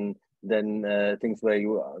back than things where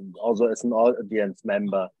you also as an audience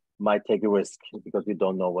member might take a risk because you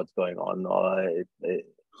don't know what's going on.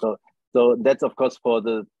 So that's of course for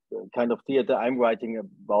the kind of theater I'm writing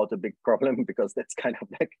about a big problem because that's kind of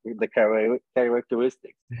like the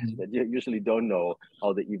characteristics that you usually don't know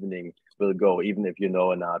how the evening will go, even if you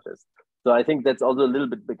know an artist. So I think that's also a little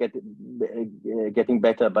bit getting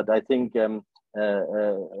better, but I think the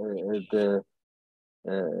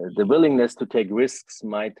willingness to take risks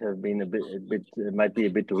might have been might be a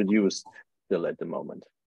bit reduced still at the moment.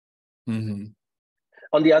 On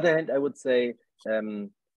the other hand, I would say,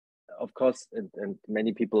 of course, and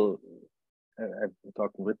many people have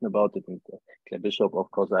talked and written about it, and Claire Bishop, of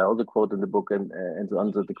course, I also quote in the book, and so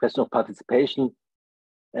on. So the question of participation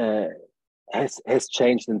has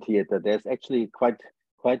changed in theater. There's actually quite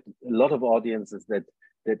a lot of audiences that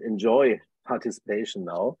enjoy participation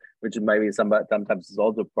now, which maybe sometimes is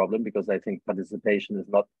also a problem because I think participation is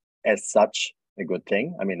not as such a good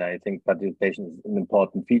thing. I mean, I think participation is an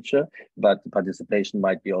important feature, but participation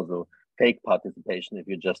might be also fake participation if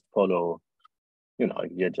you just follow, you know,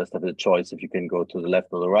 you just have a choice if you can go to the left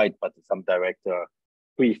or the right, but some director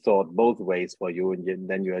pre-thought both ways for you, and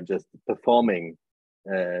then you are just performing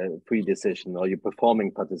pre-decision, or you're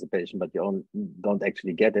performing participation, but you don't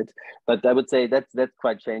actually get it. But I would say that's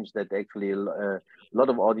quite changed, that actually a lot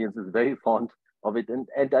of audiences are very fond of it.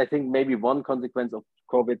 And I think maybe one consequence of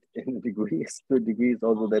COVID to a degree is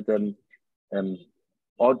also that a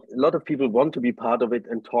lot of people want to be part of it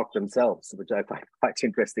and talk themselves, which I find quite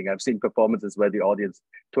interesting. I've seen performances where the audience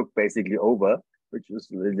took basically over, which is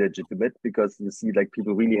legitimate, because you see like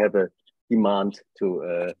people really have a demand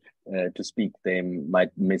to speak. They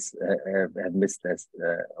might have missed this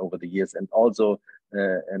over the years, and also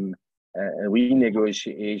a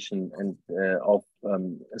renegotiation and of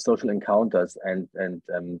social encounters and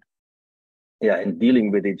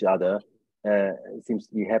dealing with each other seems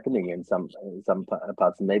to be happening in some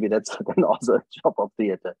parts. And maybe that's then also a job of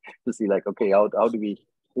theater, to see like, okay, how do we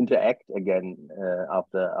interact again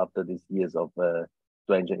after these years of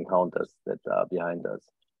strange encounters that are behind us.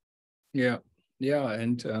 Yeah,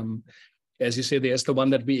 and as you say, there's the one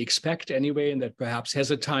that we expect anyway, and that perhaps has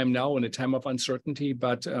a time now, in a time of uncertainty.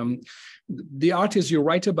 But the artists you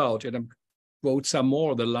write about, and I quote some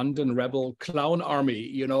more: the London Rebel Clown Army,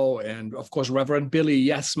 you know, and of course Reverend Billy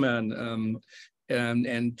Yes Man,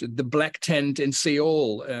 and the Black Tent in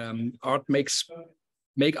Seoul,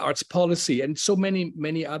 Make Arts Policy, and so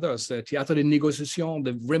many others. The Théâtre de Négociation,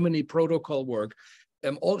 the Rimini Protocol work.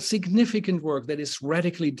 All significant work that is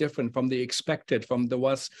radically different from the expected, from the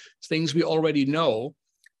things we already know.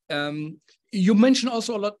 You mentioned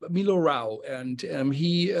also a lot Milo Rao, and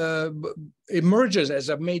he emerges as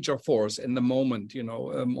a major force in the moment, you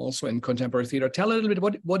know, also in contemporary theater. Tell a little bit,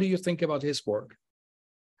 what do you think about his work?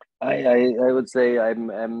 I would say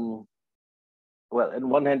well, on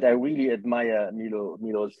one hand, I really admire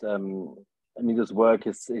Milo's work,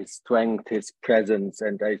 his strength, his presence,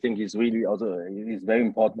 and I think he's very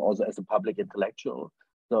important also as a public intellectual.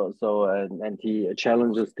 And he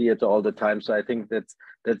challenges theater all the time. So I think that's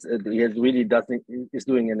is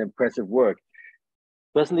doing an impressive work.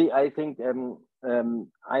 Personally, I think I'm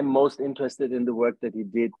most interested in the work that he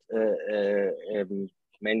did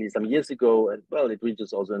mainly some years ago, and well, it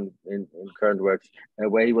reaches also in current works,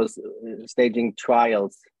 where he was staging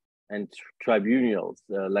trials and tribunals,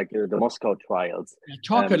 like the Moscow trials.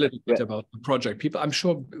 Talk a little bit about the project. I'm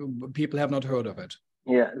sure people have not heard of it.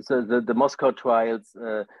 Yeah, so the Moscow trials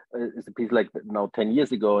is a piece like now 10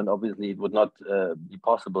 years ago, and obviously it would not be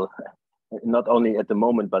possible, not only at the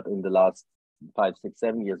moment, but in the last 5, 6,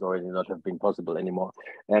 7 years already not have been possible anymore.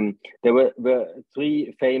 There were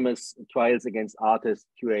 3 famous trials against artists,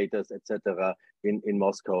 curators, etc. in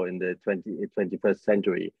Moscow in the 21st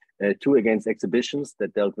century. 2 against exhibitions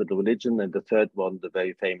that dealt with religion, and the third one, the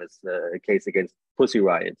very famous case against Pussy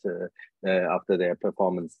Riot after their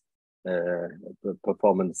performance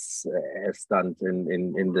stunt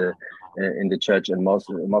in the church in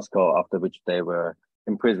Moscow, after which they were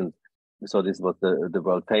imprisoned. So this was the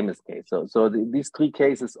world famous case. So these 3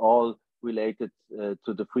 cases all related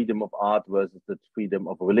to the freedom of art versus the freedom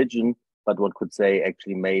of religion, but one could say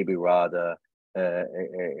actually maybe rather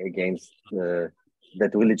against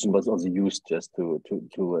that religion was also used just to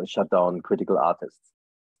shut down critical artists.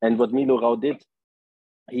 And what Milo Rao did,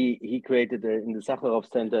 he created in the Sakharov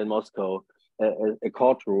Center in Moscow a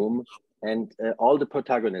courtroom, and all the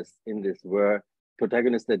protagonists in this were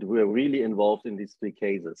protagonists that were really involved in these 3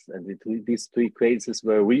 cases. And these 3 cases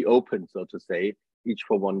were reopened, so to say, each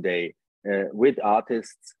for one day, with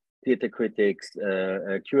artists, theater critics,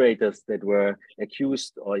 curators that were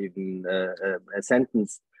accused or even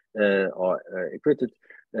sentenced or acquitted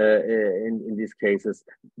in these cases.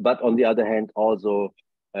 But on the other hand, also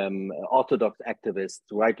orthodox activists,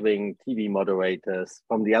 right-wing TV moderators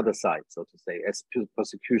from the other side, so to say, as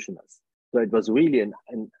prosecutioners. So it was really a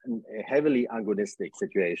heavily agonistic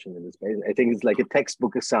situation in this space. I think it's like a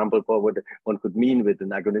textbook example for what one could mean with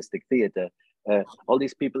an agonistic theater. All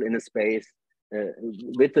these people in a space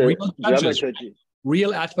with the dramaturgy.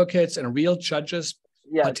 Real advocates and real judges.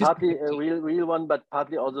 Yeah, partly a real one, but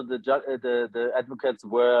partly also the advocates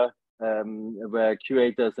were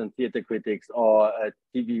curators and theater critics or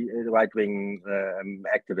TV right-wing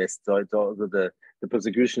activists. So it's also the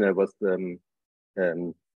prosecutioner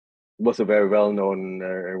was a very well-known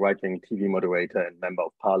right-wing TV moderator and member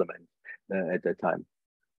of parliament at that time.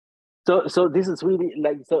 So this is really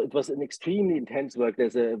it was an extremely intense work.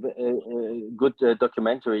 There's a good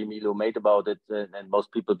documentary Milo made about it, and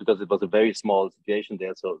most people, because it was a very small situation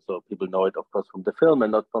there, so people know it, of course, from the film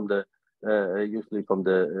and not from the usually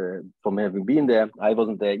from having been there. I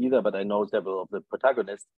wasn't there either, but I know several of the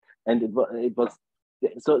protagonists, and it was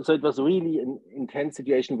so it was really an intense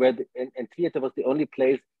situation where and theater was the only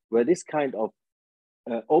place where this kind of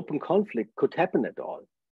open conflict could happen at all.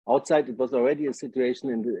 Outside, it was already a situation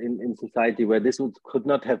in society where this could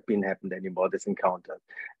not have been happened anymore. This encounter,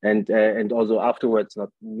 and also afterwards,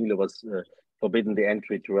 Milo was forbidden the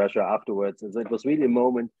entry to Russia afterwards, and so it was really a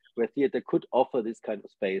moment where theater could offer this kind of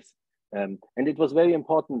space, and it was very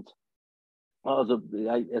important. Also,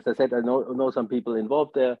 as I said, I know some people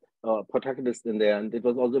involved there, protagonists in there, and it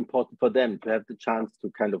was also important for them to have the chance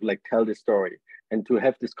to kind of like tell the story and to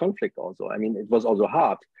have this conflict also. I mean, it was also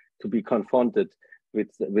hard to be confronted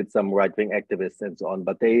with some right-wing activists and so on,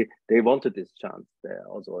 but they wanted this chance there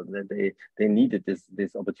also. They needed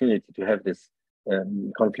this opportunity to have this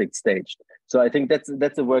conflict staged. So I think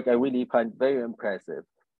that's a work I really find very impressive.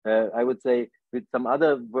 I would say with some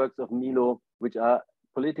other works of Milo, which are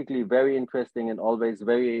politically very interesting and always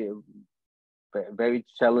very, very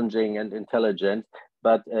challenging and intelligent.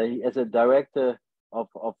 But as a director of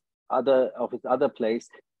his other plays,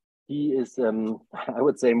 he is, I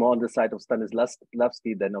would say, more on the side of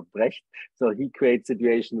Stanislavski than of Brecht. So he creates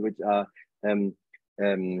situations which are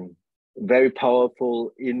very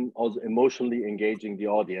powerful in also emotionally engaging the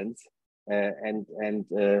audience, and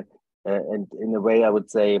in a way, I would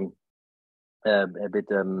say, a bit.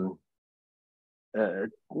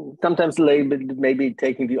 Sometimes maybe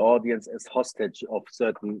taking the audience as hostage of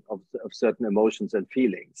certain emotions and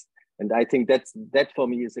feelings, and I think that for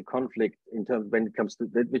me is a conflict in terms when it comes to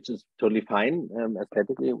that, which is totally fine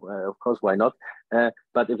aesthetically, of course, why not?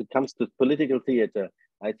 But if it comes to political theater,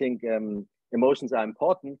 I think emotions are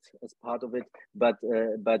important as part of it, but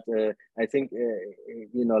I think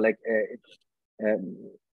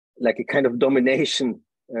like a kind of domination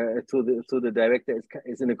to the director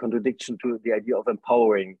is in a contradiction to the idea of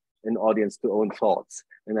empowering an audience to own thoughts.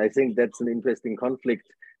 And I think that's an interesting conflict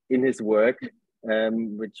in his work,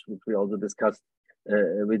 which we also discussed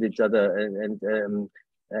with each other. And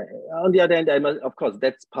on the other hand, of course,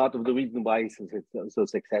 that's part of the reason why he's so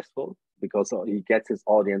successful, because he gets his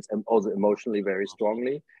audience and also emotionally very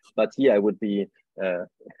strongly. But here I would be,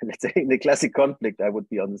 let's say in the classic conflict, I would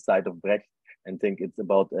be on the side of Brecht and think it's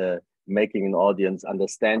about making an audience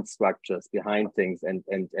understand structures behind things and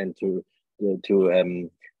to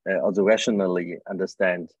also rationally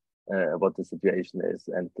understand what the situation is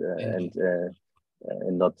and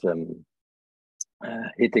not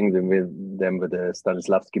hitting them with a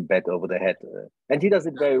Stanislavski bat over the head. And he does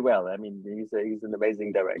it very well. I mean, he's an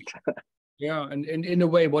amazing director. Yeah, and in a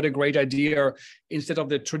way, what a great idea, instead of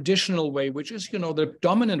the traditional way, which is, the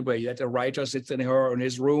dominant way, that a writer sits in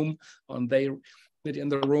his room, and they sit in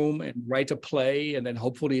the room and write a play, and then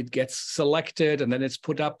hopefully it gets selected, and then it's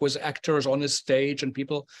put up with actors on a stage, and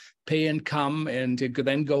people pay and come, and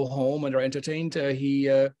then go home and are entertained. He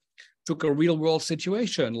took a real world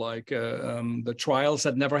situation, like the trials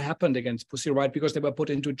that never happened against Pussy Riot because they were put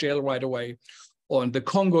into jail right away, on the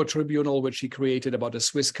Congo tribunal, which he created about a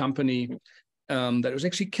Swiss company that was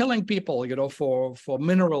actually killing people, for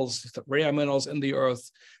minerals, rare minerals in the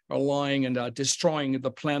earth are lying and are destroying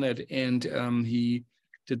the planet. And he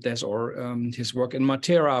did this, or his work in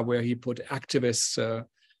Matera, where he put activists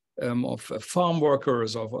of farm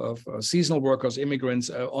workers, of seasonal workers, immigrants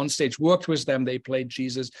on stage, worked with them, they played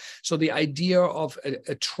Jesus. So the idea of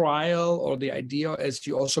a trial, or the idea, as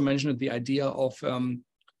you also mentioned, the idea of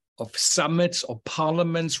summits or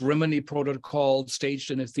parliaments, Rimini Protocol,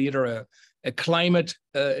 staged in a theater, a climate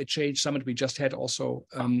change summit. We just had also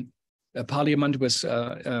a parliament with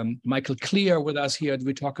Michael Clear with us here.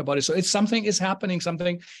 We talk about it. So it's something is happening,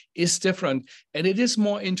 something is different, and it is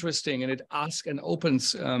more interesting, and it asks and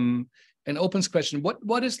opens question.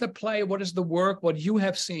 What is the play? What is the work? What you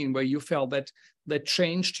have seen where you felt that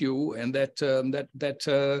changed you, and that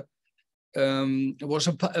was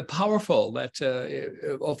a powerful, that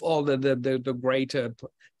of all the great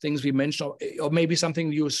things we mentioned, or maybe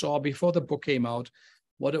something you saw before the book came out.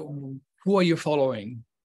 Who are you following?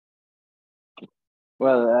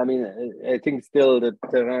 Well, I mean, I think still that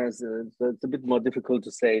it's a bit more difficult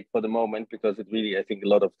to say for the moment, because it really, I think a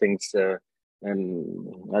lot of things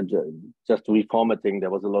just reformatting. There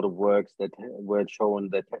was a lot of works that weren't shown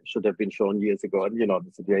that should have been shown years ago, and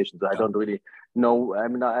the situation. So I don't really know.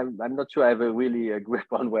 I'm not sure I have a really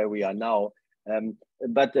grip on where we are now.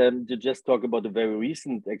 But to just talk about a very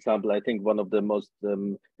recent example, I think one of the most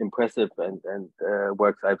impressive and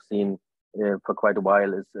works I've seen for quite a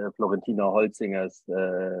while is Florentina Holzinger's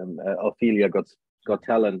Ophelia Got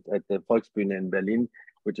Talent at the Volksbühne in Berlin,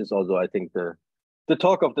 which is also, I think, the the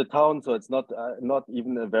talk of the town, so it's not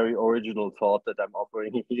even a very original thought that I'm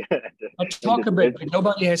offering here. Talk a bit.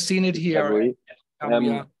 Nobody has seen it here.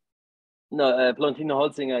 No, Florentina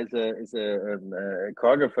Holzinger is a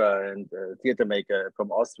choreographer and theater maker from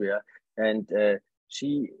Austria, and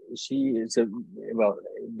she is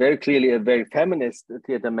very clearly a very feminist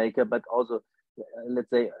theater maker, but also let's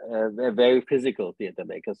say a very physical theater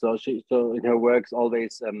maker. So in her works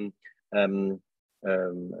always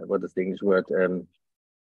what is the English word?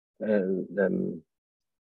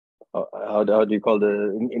 How do you call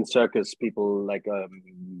in circus people like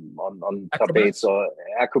on trapeze or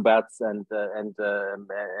acrobats and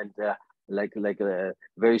like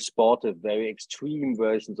very sportive, very extreme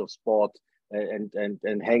versions of sport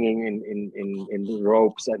and hanging in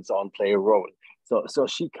ropes and so on play a role. So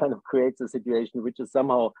she kind of creates a situation which is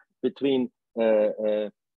somehow between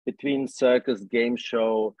circus, game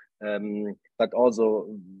show, but also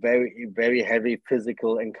very, very heavy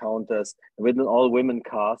physical encounters with an all-women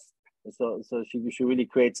cast. So she really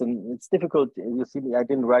creates, and it's difficult. You see me, I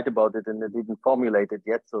didn't write about it and I didn't formulate it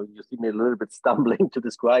yet. So you see me a little bit stumbling to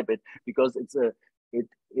describe it because it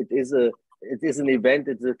is an event.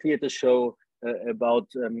 It's a theater show about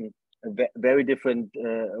very different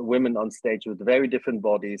women on stage with very different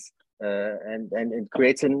bodies. And it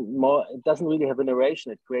creates it doesn't really have a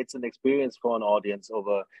narration. It creates an experience for an audience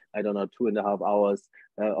over, I don't know, 2.5 hours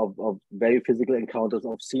of very physical encounters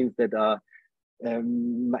of scenes that are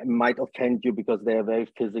might offend you because they are very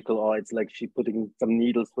physical, or it's like she putting some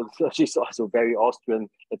needles. So she's also very Austrian,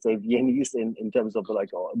 let's say Viennese in terms of like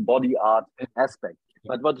body art aspect.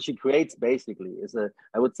 But what she creates basically is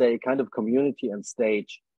I would say, kind of community and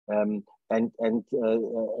stage, and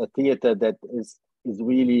a theater that is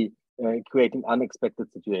really creating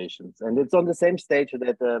unexpected situations. And it's on the same stage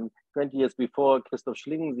that 20 years before Christoph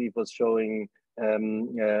Schlingensief was showing,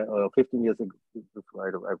 or 15 years ago,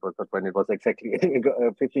 I forgot when it was exactly,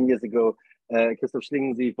 15 years ago, Christoph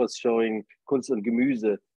Schlingensief was showing Kunst und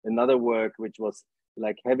Gemüse, another work which was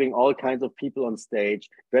like having all kinds of people on stage,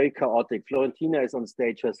 very chaotic. Florentina is on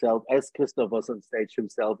stage herself, as Christoph was on stage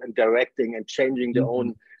himself, and directing and changing their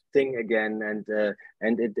own thing again, and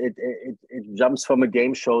it jumps from a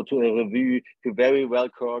game show to a revue to very well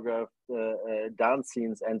choreographed dance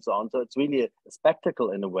scenes and so on. So it's really a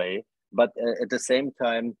spectacle in a way, but at the same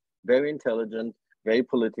time very intelligent, very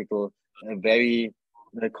political, very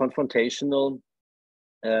confrontational.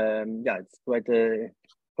 It's quite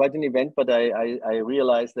an event, but I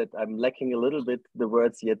realize that I'm lacking a little bit the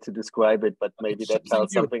words yet to describe it, but maybe that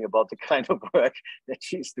tells something about the kind of work that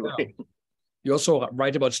she's doing. Yeah. You also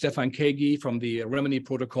write about Stefan Kegi from the Remini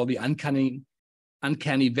Protocol, the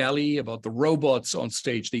uncanny valley, about the robots on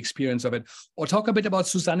stage, the experience of it. Or talk a bit about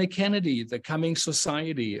Susanne Kennedy, the coming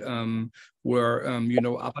society, where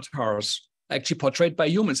avatars actually portrayed by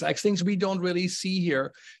humans, like things we don't really see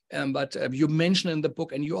here, but you mention in the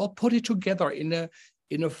book, and you all put it together in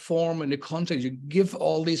a form, in a context. You give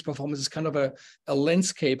all these performances kind of a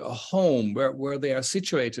landscape, a home where they are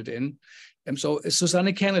situated in. And so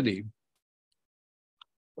Susanne Kennedy.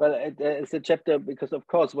 Well, it's a chapter because, of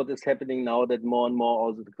course, what is happening now that more and more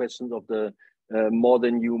also the questions of the more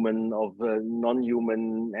than human, of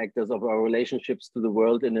non-human actors, of our relationships to the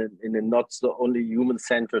world in a not so only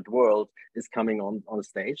human-centered world is coming on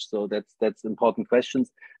stage. So that's important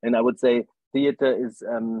questions. And I would say theater is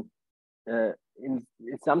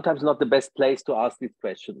it's sometimes not the best place to ask these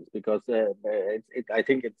questions because I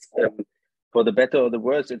think it's for the better or the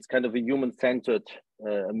worse, it's kind of a human-centered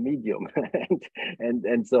medium,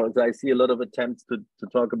 and so I see a lot of attempts to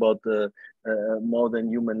talk about the more than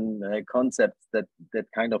human concepts that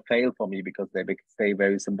kind of fail for me because they stay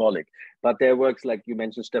very symbolic. But there are works like you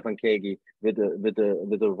mentioned, Stefan Kegi with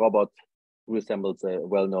a robot who resembles a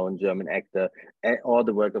well-known German actor, or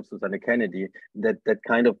the work of Susanne Kennedy that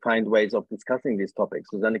kind of find ways of discussing these topics.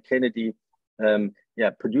 Susanne Kennedy,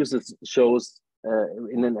 produces shows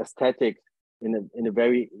in an aesthetic. In a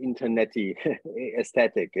very internety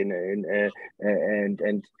aesthetic, and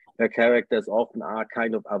her characters often are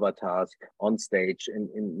kind of avatars on stage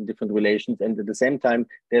in different relations, and at the same time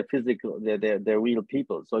they're physical, they're real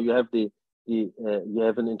people. So you have you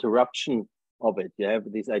have an interruption of it. You have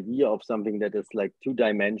this idea of something that is like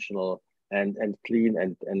two-dimensional and clean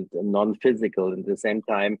and non-physical. And at the same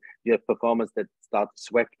time, you have performers that start to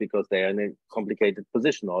sweat because they are in a complicated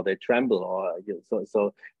position, or they tremble, or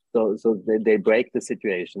so they break the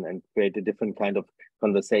situation and create a different kind of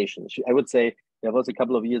conversation. I would say there was a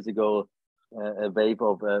couple of years ago a wave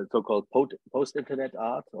of so-called post-internet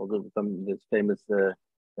art, although some this famous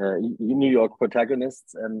New York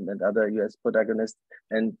protagonists and other US protagonists,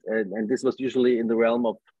 and this was usually in the realm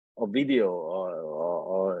of video or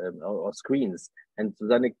or screens. And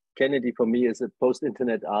Susanne Kennedy, for me, is a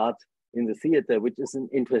post-internet art in the theater, which is an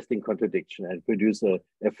interesting contradiction and produce a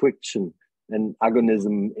friction, an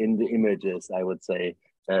agonism in the images, I would say,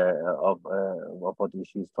 of what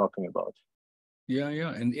she's talking about. Yeah,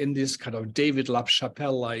 and in this kind of David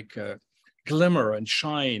LaChapelle-like glimmer and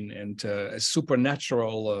shine and a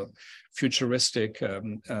supernatural, futuristic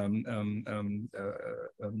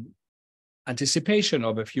anticipation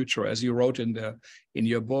of a future, as you wrote in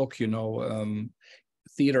your book,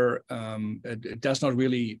 theater does not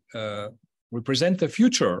really represent the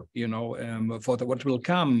future, for what will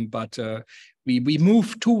come, but we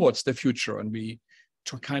move towards the future, and we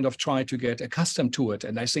kind of try to get accustomed to it.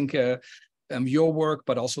 And I think your work,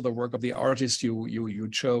 but also the work of the artist you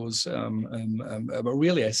chose,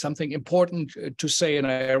 really is something important to say. And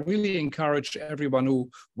I really encourage everyone who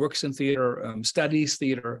works in theater, studies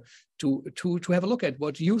theater, to have a look at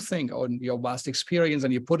what you think on your vast experience,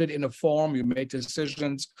 and you put it in a form. You make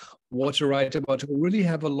decisions what to write about. To really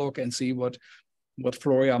have a look and see what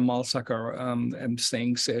Florian Malzacher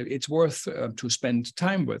thinks it's worth to spend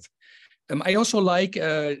time with. I also like,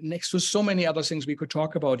 next to so many other things we could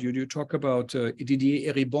talk about, you talk about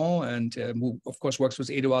Didier Eribon, and who, of course, works with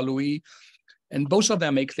Edouard Louis. And both of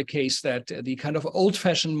them make the case that the kind of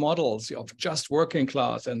old-fashioned models of just working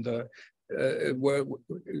class and are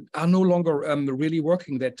no longer really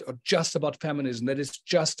working, that are just about feminism, that is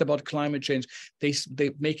just about climate change.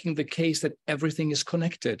 They're making the case that everything is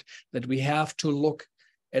connected, that we have to look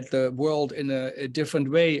at the world in a different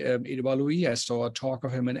way. Edouard Louis, I saw a talk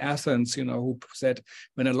of him in Athens, who said,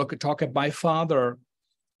 when I talk at my father,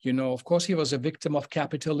 of course he was a victim of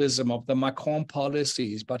capitalism, of the Macron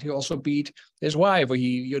policies, but he also beat his wife.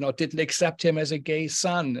 He, didn't accept him as a gay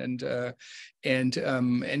son,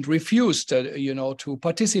 and refused, to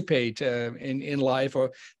participate in life, or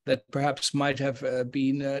that perhaps might have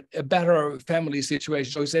been a better family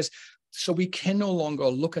situation. So he says, so we can no longer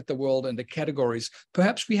look at the world in the categories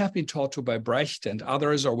perhaps we have been taught to by Brecht and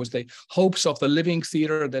others, or with the hopes of the living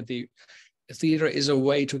theater, that the theater is a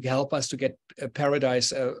way to help us to get a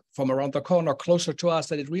paradise from around the corner, closer to us,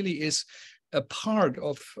 that it really is a part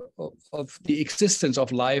of the existence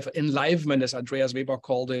of life, enlivenment, as Andreas Weber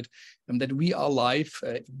called it, and that we are life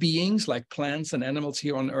beings like plants and animals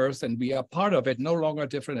here on earth, and we are part of it, no longer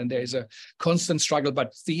different, and there is a constant struggle.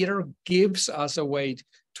 But theater gives us a way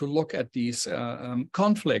to look at these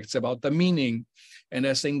conflicts about the meaning. And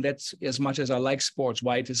I think that's, as much as I like sports,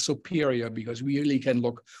 why it is superior, because we really can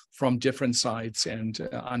look from different sides and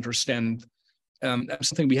understand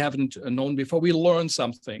something we haven't known before. We learn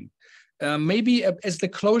something. Maybe as the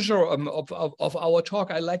closure of our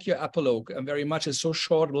talk, I like your epilogue very much. It's so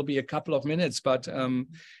short, it will be a couple of minutes, but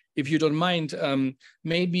if you don't mind,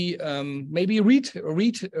 maybe read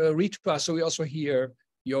to us, so we also hear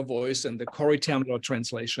your voice and the Corey Tamler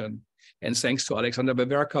translation. And thanks to Alexander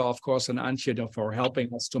Beverka, of course, and Antje for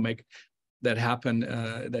helping us to make that happen,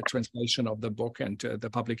 that translation of the book and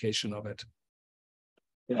the publication of it.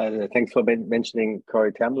 Yeah, thanks for mentioning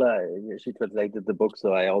Corey Tamler. She translated the book,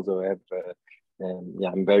 so I also have,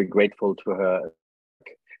 I'm very grateful to her.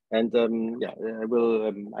 And I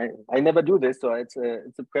will. I never do this, so it's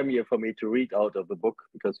a premiere for me to read out of the book,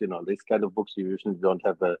 because these kind of books you usually don't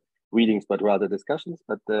have readings, but rather discussions.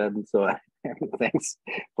 But so thanks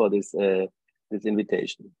for this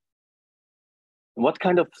invitation. What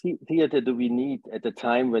kind of theater do we need at a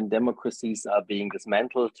time when democracies are being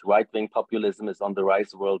dismantled, right-wing populism is on the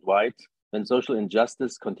rise worldwide, when social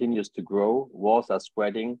injustice continues to grow, wars are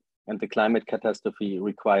spreading, and the climate catastrophe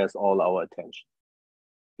requires all our attention?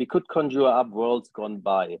 We could conjure up worlds gone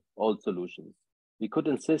by, old solutions. We could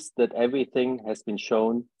insist that everything has been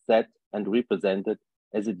shown, said, and represented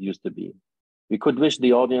as it used to be. We could wish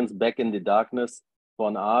the audience back in the darkness for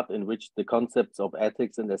an art in which the concepts of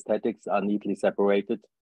ethics and aesthetics are neatly separated,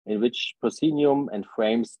 in which proscenium and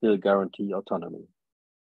frames still guarantee autonomy.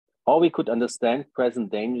 Or we could understand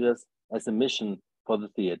present dangers as a mission for the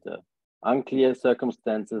theater. Unclear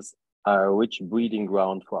circumstances are a rich breeding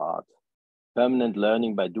ground for art. Permanent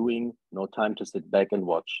learning by doing, no time to sit back and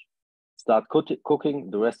watch. Start cooking,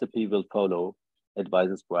 the recipe will follow,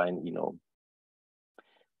 advises Brian Eno.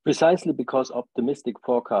 Precisely because optimistic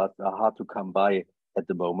forecasts are hard to come by at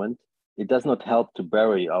the moment, it does not help to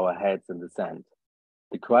bury our heads in the sand.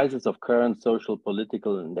 The crisis of current social,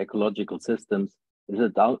 political, and ecological systems is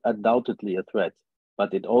undoubtedly a threat,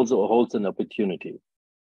 but it also holds an opportunity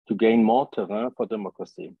to gain more terrain for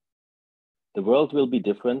democracy. The world will be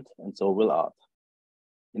different, and so will art.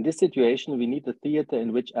 In this situation, we need a theater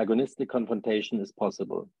in which agonistic confrontation is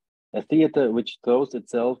possible, a theater which throws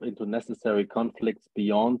itself into necessary conflicts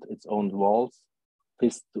beyond its own walls,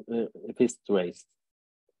 fist raised.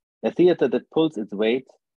 A theater that pulls its weight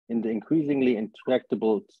in the increasingly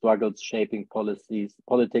intractable struggles shaping policies,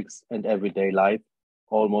 politics, and everyday life,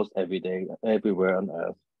 almost every day, everywhere on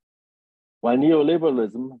earth. While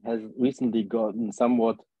neoliberalism has recently gotten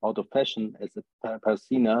somewhat out of fashion as a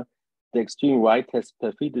persona, the extreme right has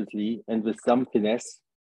perfidiously and with some finesse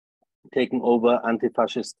taken over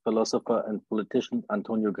anti-fascist philosopher and politician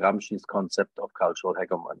Antonio Gramsci's concept of cultural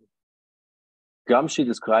hegemony. Gramsci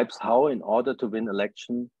describes how, in order to win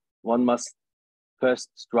election, one must first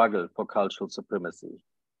struggle for cultural supremacy,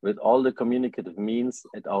 with all the communicative means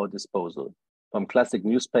at our disposal, from classic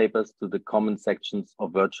newspapers to the common sections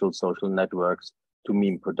of virtual social networks to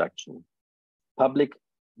meme production. Public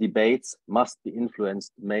debates must be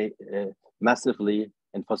influenced massively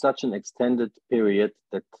and for such an extended period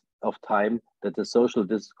of time that the social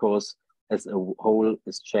discourse as a whole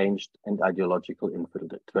is changed and ideologically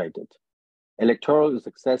infiltrated. Electoral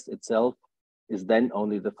success itself is then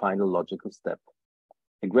only the final logical step.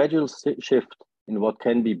 A gradual shift in what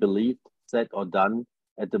can be believed, said, or done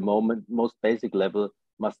at the most basic level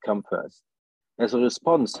must come first. As a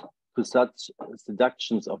response to such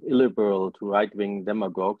seductions of illiberal to right-wing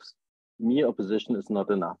demagogues, mere opposition is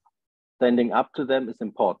not enough. Standing up to them is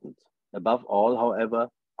important. Above all, however,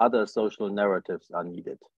 other social narratives are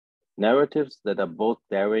needed. Narratives that are both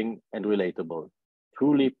daring and relatable,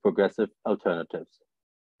 truly progressive alternatives.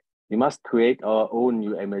 We must create our own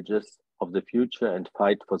new images of the future and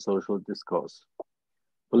fight for social discourse.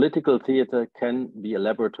 Political theater can be a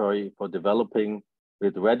laboratory for developing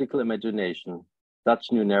with radical imagination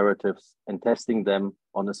such new narratives and testing them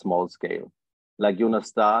on a small scale. Like Jonas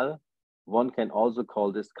Stahl, one can also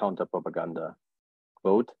call this counter-propaganda.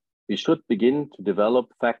 Quote, we should begin to develop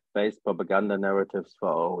fact-based propaganda narratives for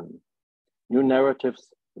our own. New narratives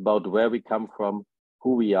about where we come from,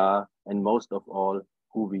 who we are, and most of all,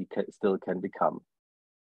 who we still can become.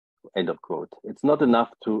 End of quote. It's not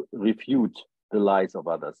enough to refute the lies of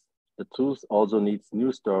others. The truth also needs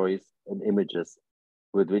new stories and images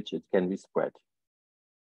with which it can be spread.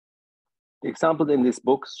 The examples in these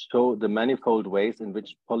books show the manifold ways in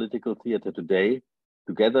which political theater today,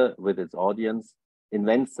 together with its audience,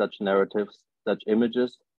 invents such narratives, such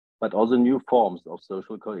images, but also new forms of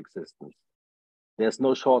social coexistence. There's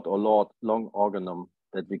no short or long organon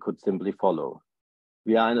that we could simply follow.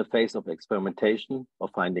 We are in a phase of experimentation, of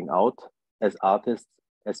finding out, as artists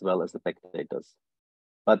as well as spectators.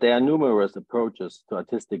 But there are numerous approaches to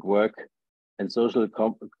artistic work and social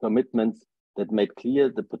commitments that made clear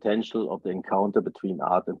the potential of the encounter between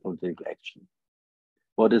art and political action.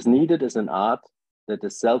 What is needed is an art that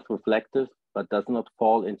is self-reflective but does not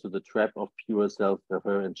fall into the trap of pure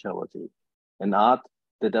self-referentiality. An art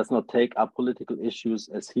that does not take up political issues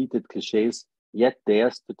as heated cliches, yet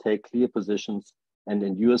dares to take clear positions and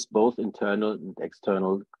endures both internal and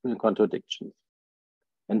external contradictions.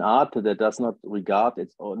 An art that does not regard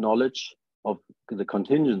its knowledge of the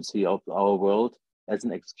contingency of our world as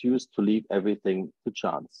an excuse to leave everything to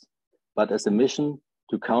chance, but as a mission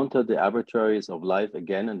to counter the arbitraries of life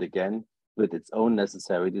again and again with its own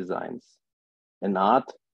necessary designs. An art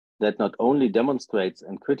that not only demonstrates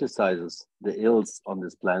and criticizes the ills on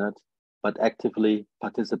this planet, but actively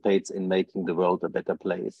participates in making the world a better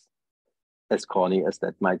place, as corny as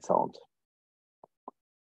that might sound.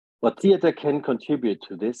 What theater can contribute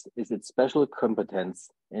to this is its special competence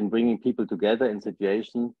in bringing people together in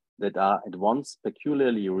situations that are at once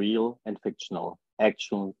peculiarly real and fictional,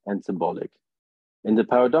 actual and symbolic. In the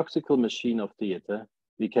paradoxical machine of theater,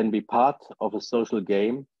 we can be part of a social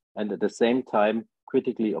game and at the same time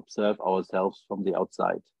critically observe ourselves from the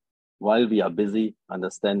outside, while we are busy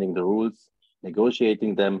understanding the rules,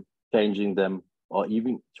 negotiating them, changing them, or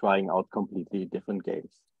even trying out completely different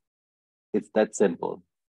games. It's that simple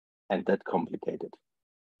and that complicated.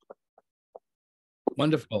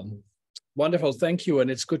 Wonderful. Wonderful, thank you. And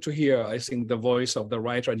it's good to hear, I think, the voice of the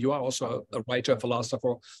writer. And you are also a writer,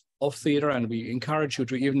 philosopher of theater, and we encourage you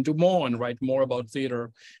to even do more and write more about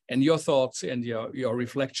theater and your thoughts and your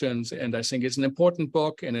reflections. And I think it's an important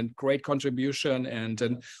book and a great contribution and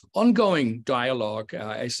an ongoing dialogue,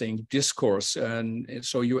 I think, discourse. And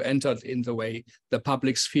so you entered in the way, the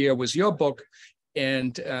public sphere with your book.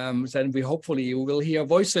 And then we hopefully will hear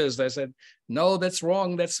voices that said, no, that's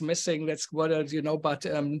wrong, that's missing, that's what, but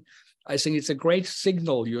I think it's a great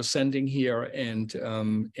signal you're sending here,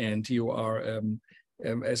 and you are,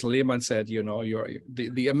 as Lehmann said,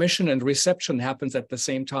 the emission and reception happens at the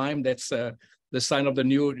same time. That's the sign of the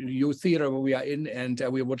new theater where we are in, and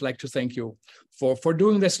we would like to thank you for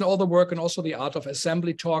doing this and all the work, and also the Art of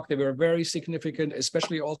Assembly talk. They were very significant,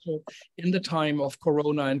 especially also in the time of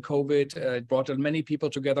Corona and COVID. It brought many people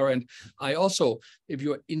together. And I also, if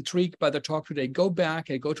you're intrigued by the talk today, go back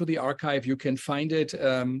and go to the archive. You can find it,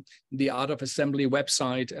 the Art of Assembly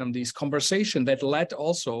website, and these conversations that led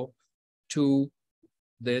also to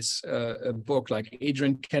this book. Like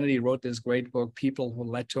Adrian Kennedy wrote this great book, People Who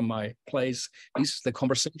Led to My Place. These are the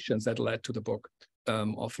conversations that led to the book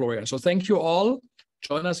of Florian. So thank you all.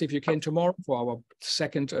 Join us if you can tomorrow for our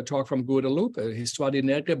second talk from Guadeloupe, Histoire des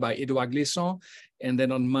Nègres by Edouard Glissant. And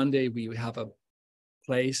then on Monday, we have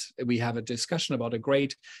a discussion about a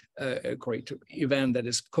great event that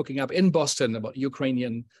is cooking up in Boston about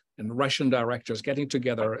Ukrainian and Russian directors getting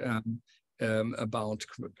together about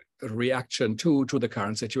reaction to the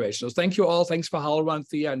current situation. So thank you all. Thanks for HowlRound,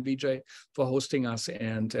 Thea and Vijay for hosting us.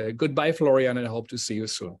 And goodbye, Florian, and I hope to see you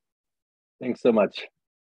soon. Thanks so much.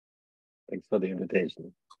 Thanks for the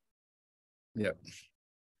invitation. Yeah.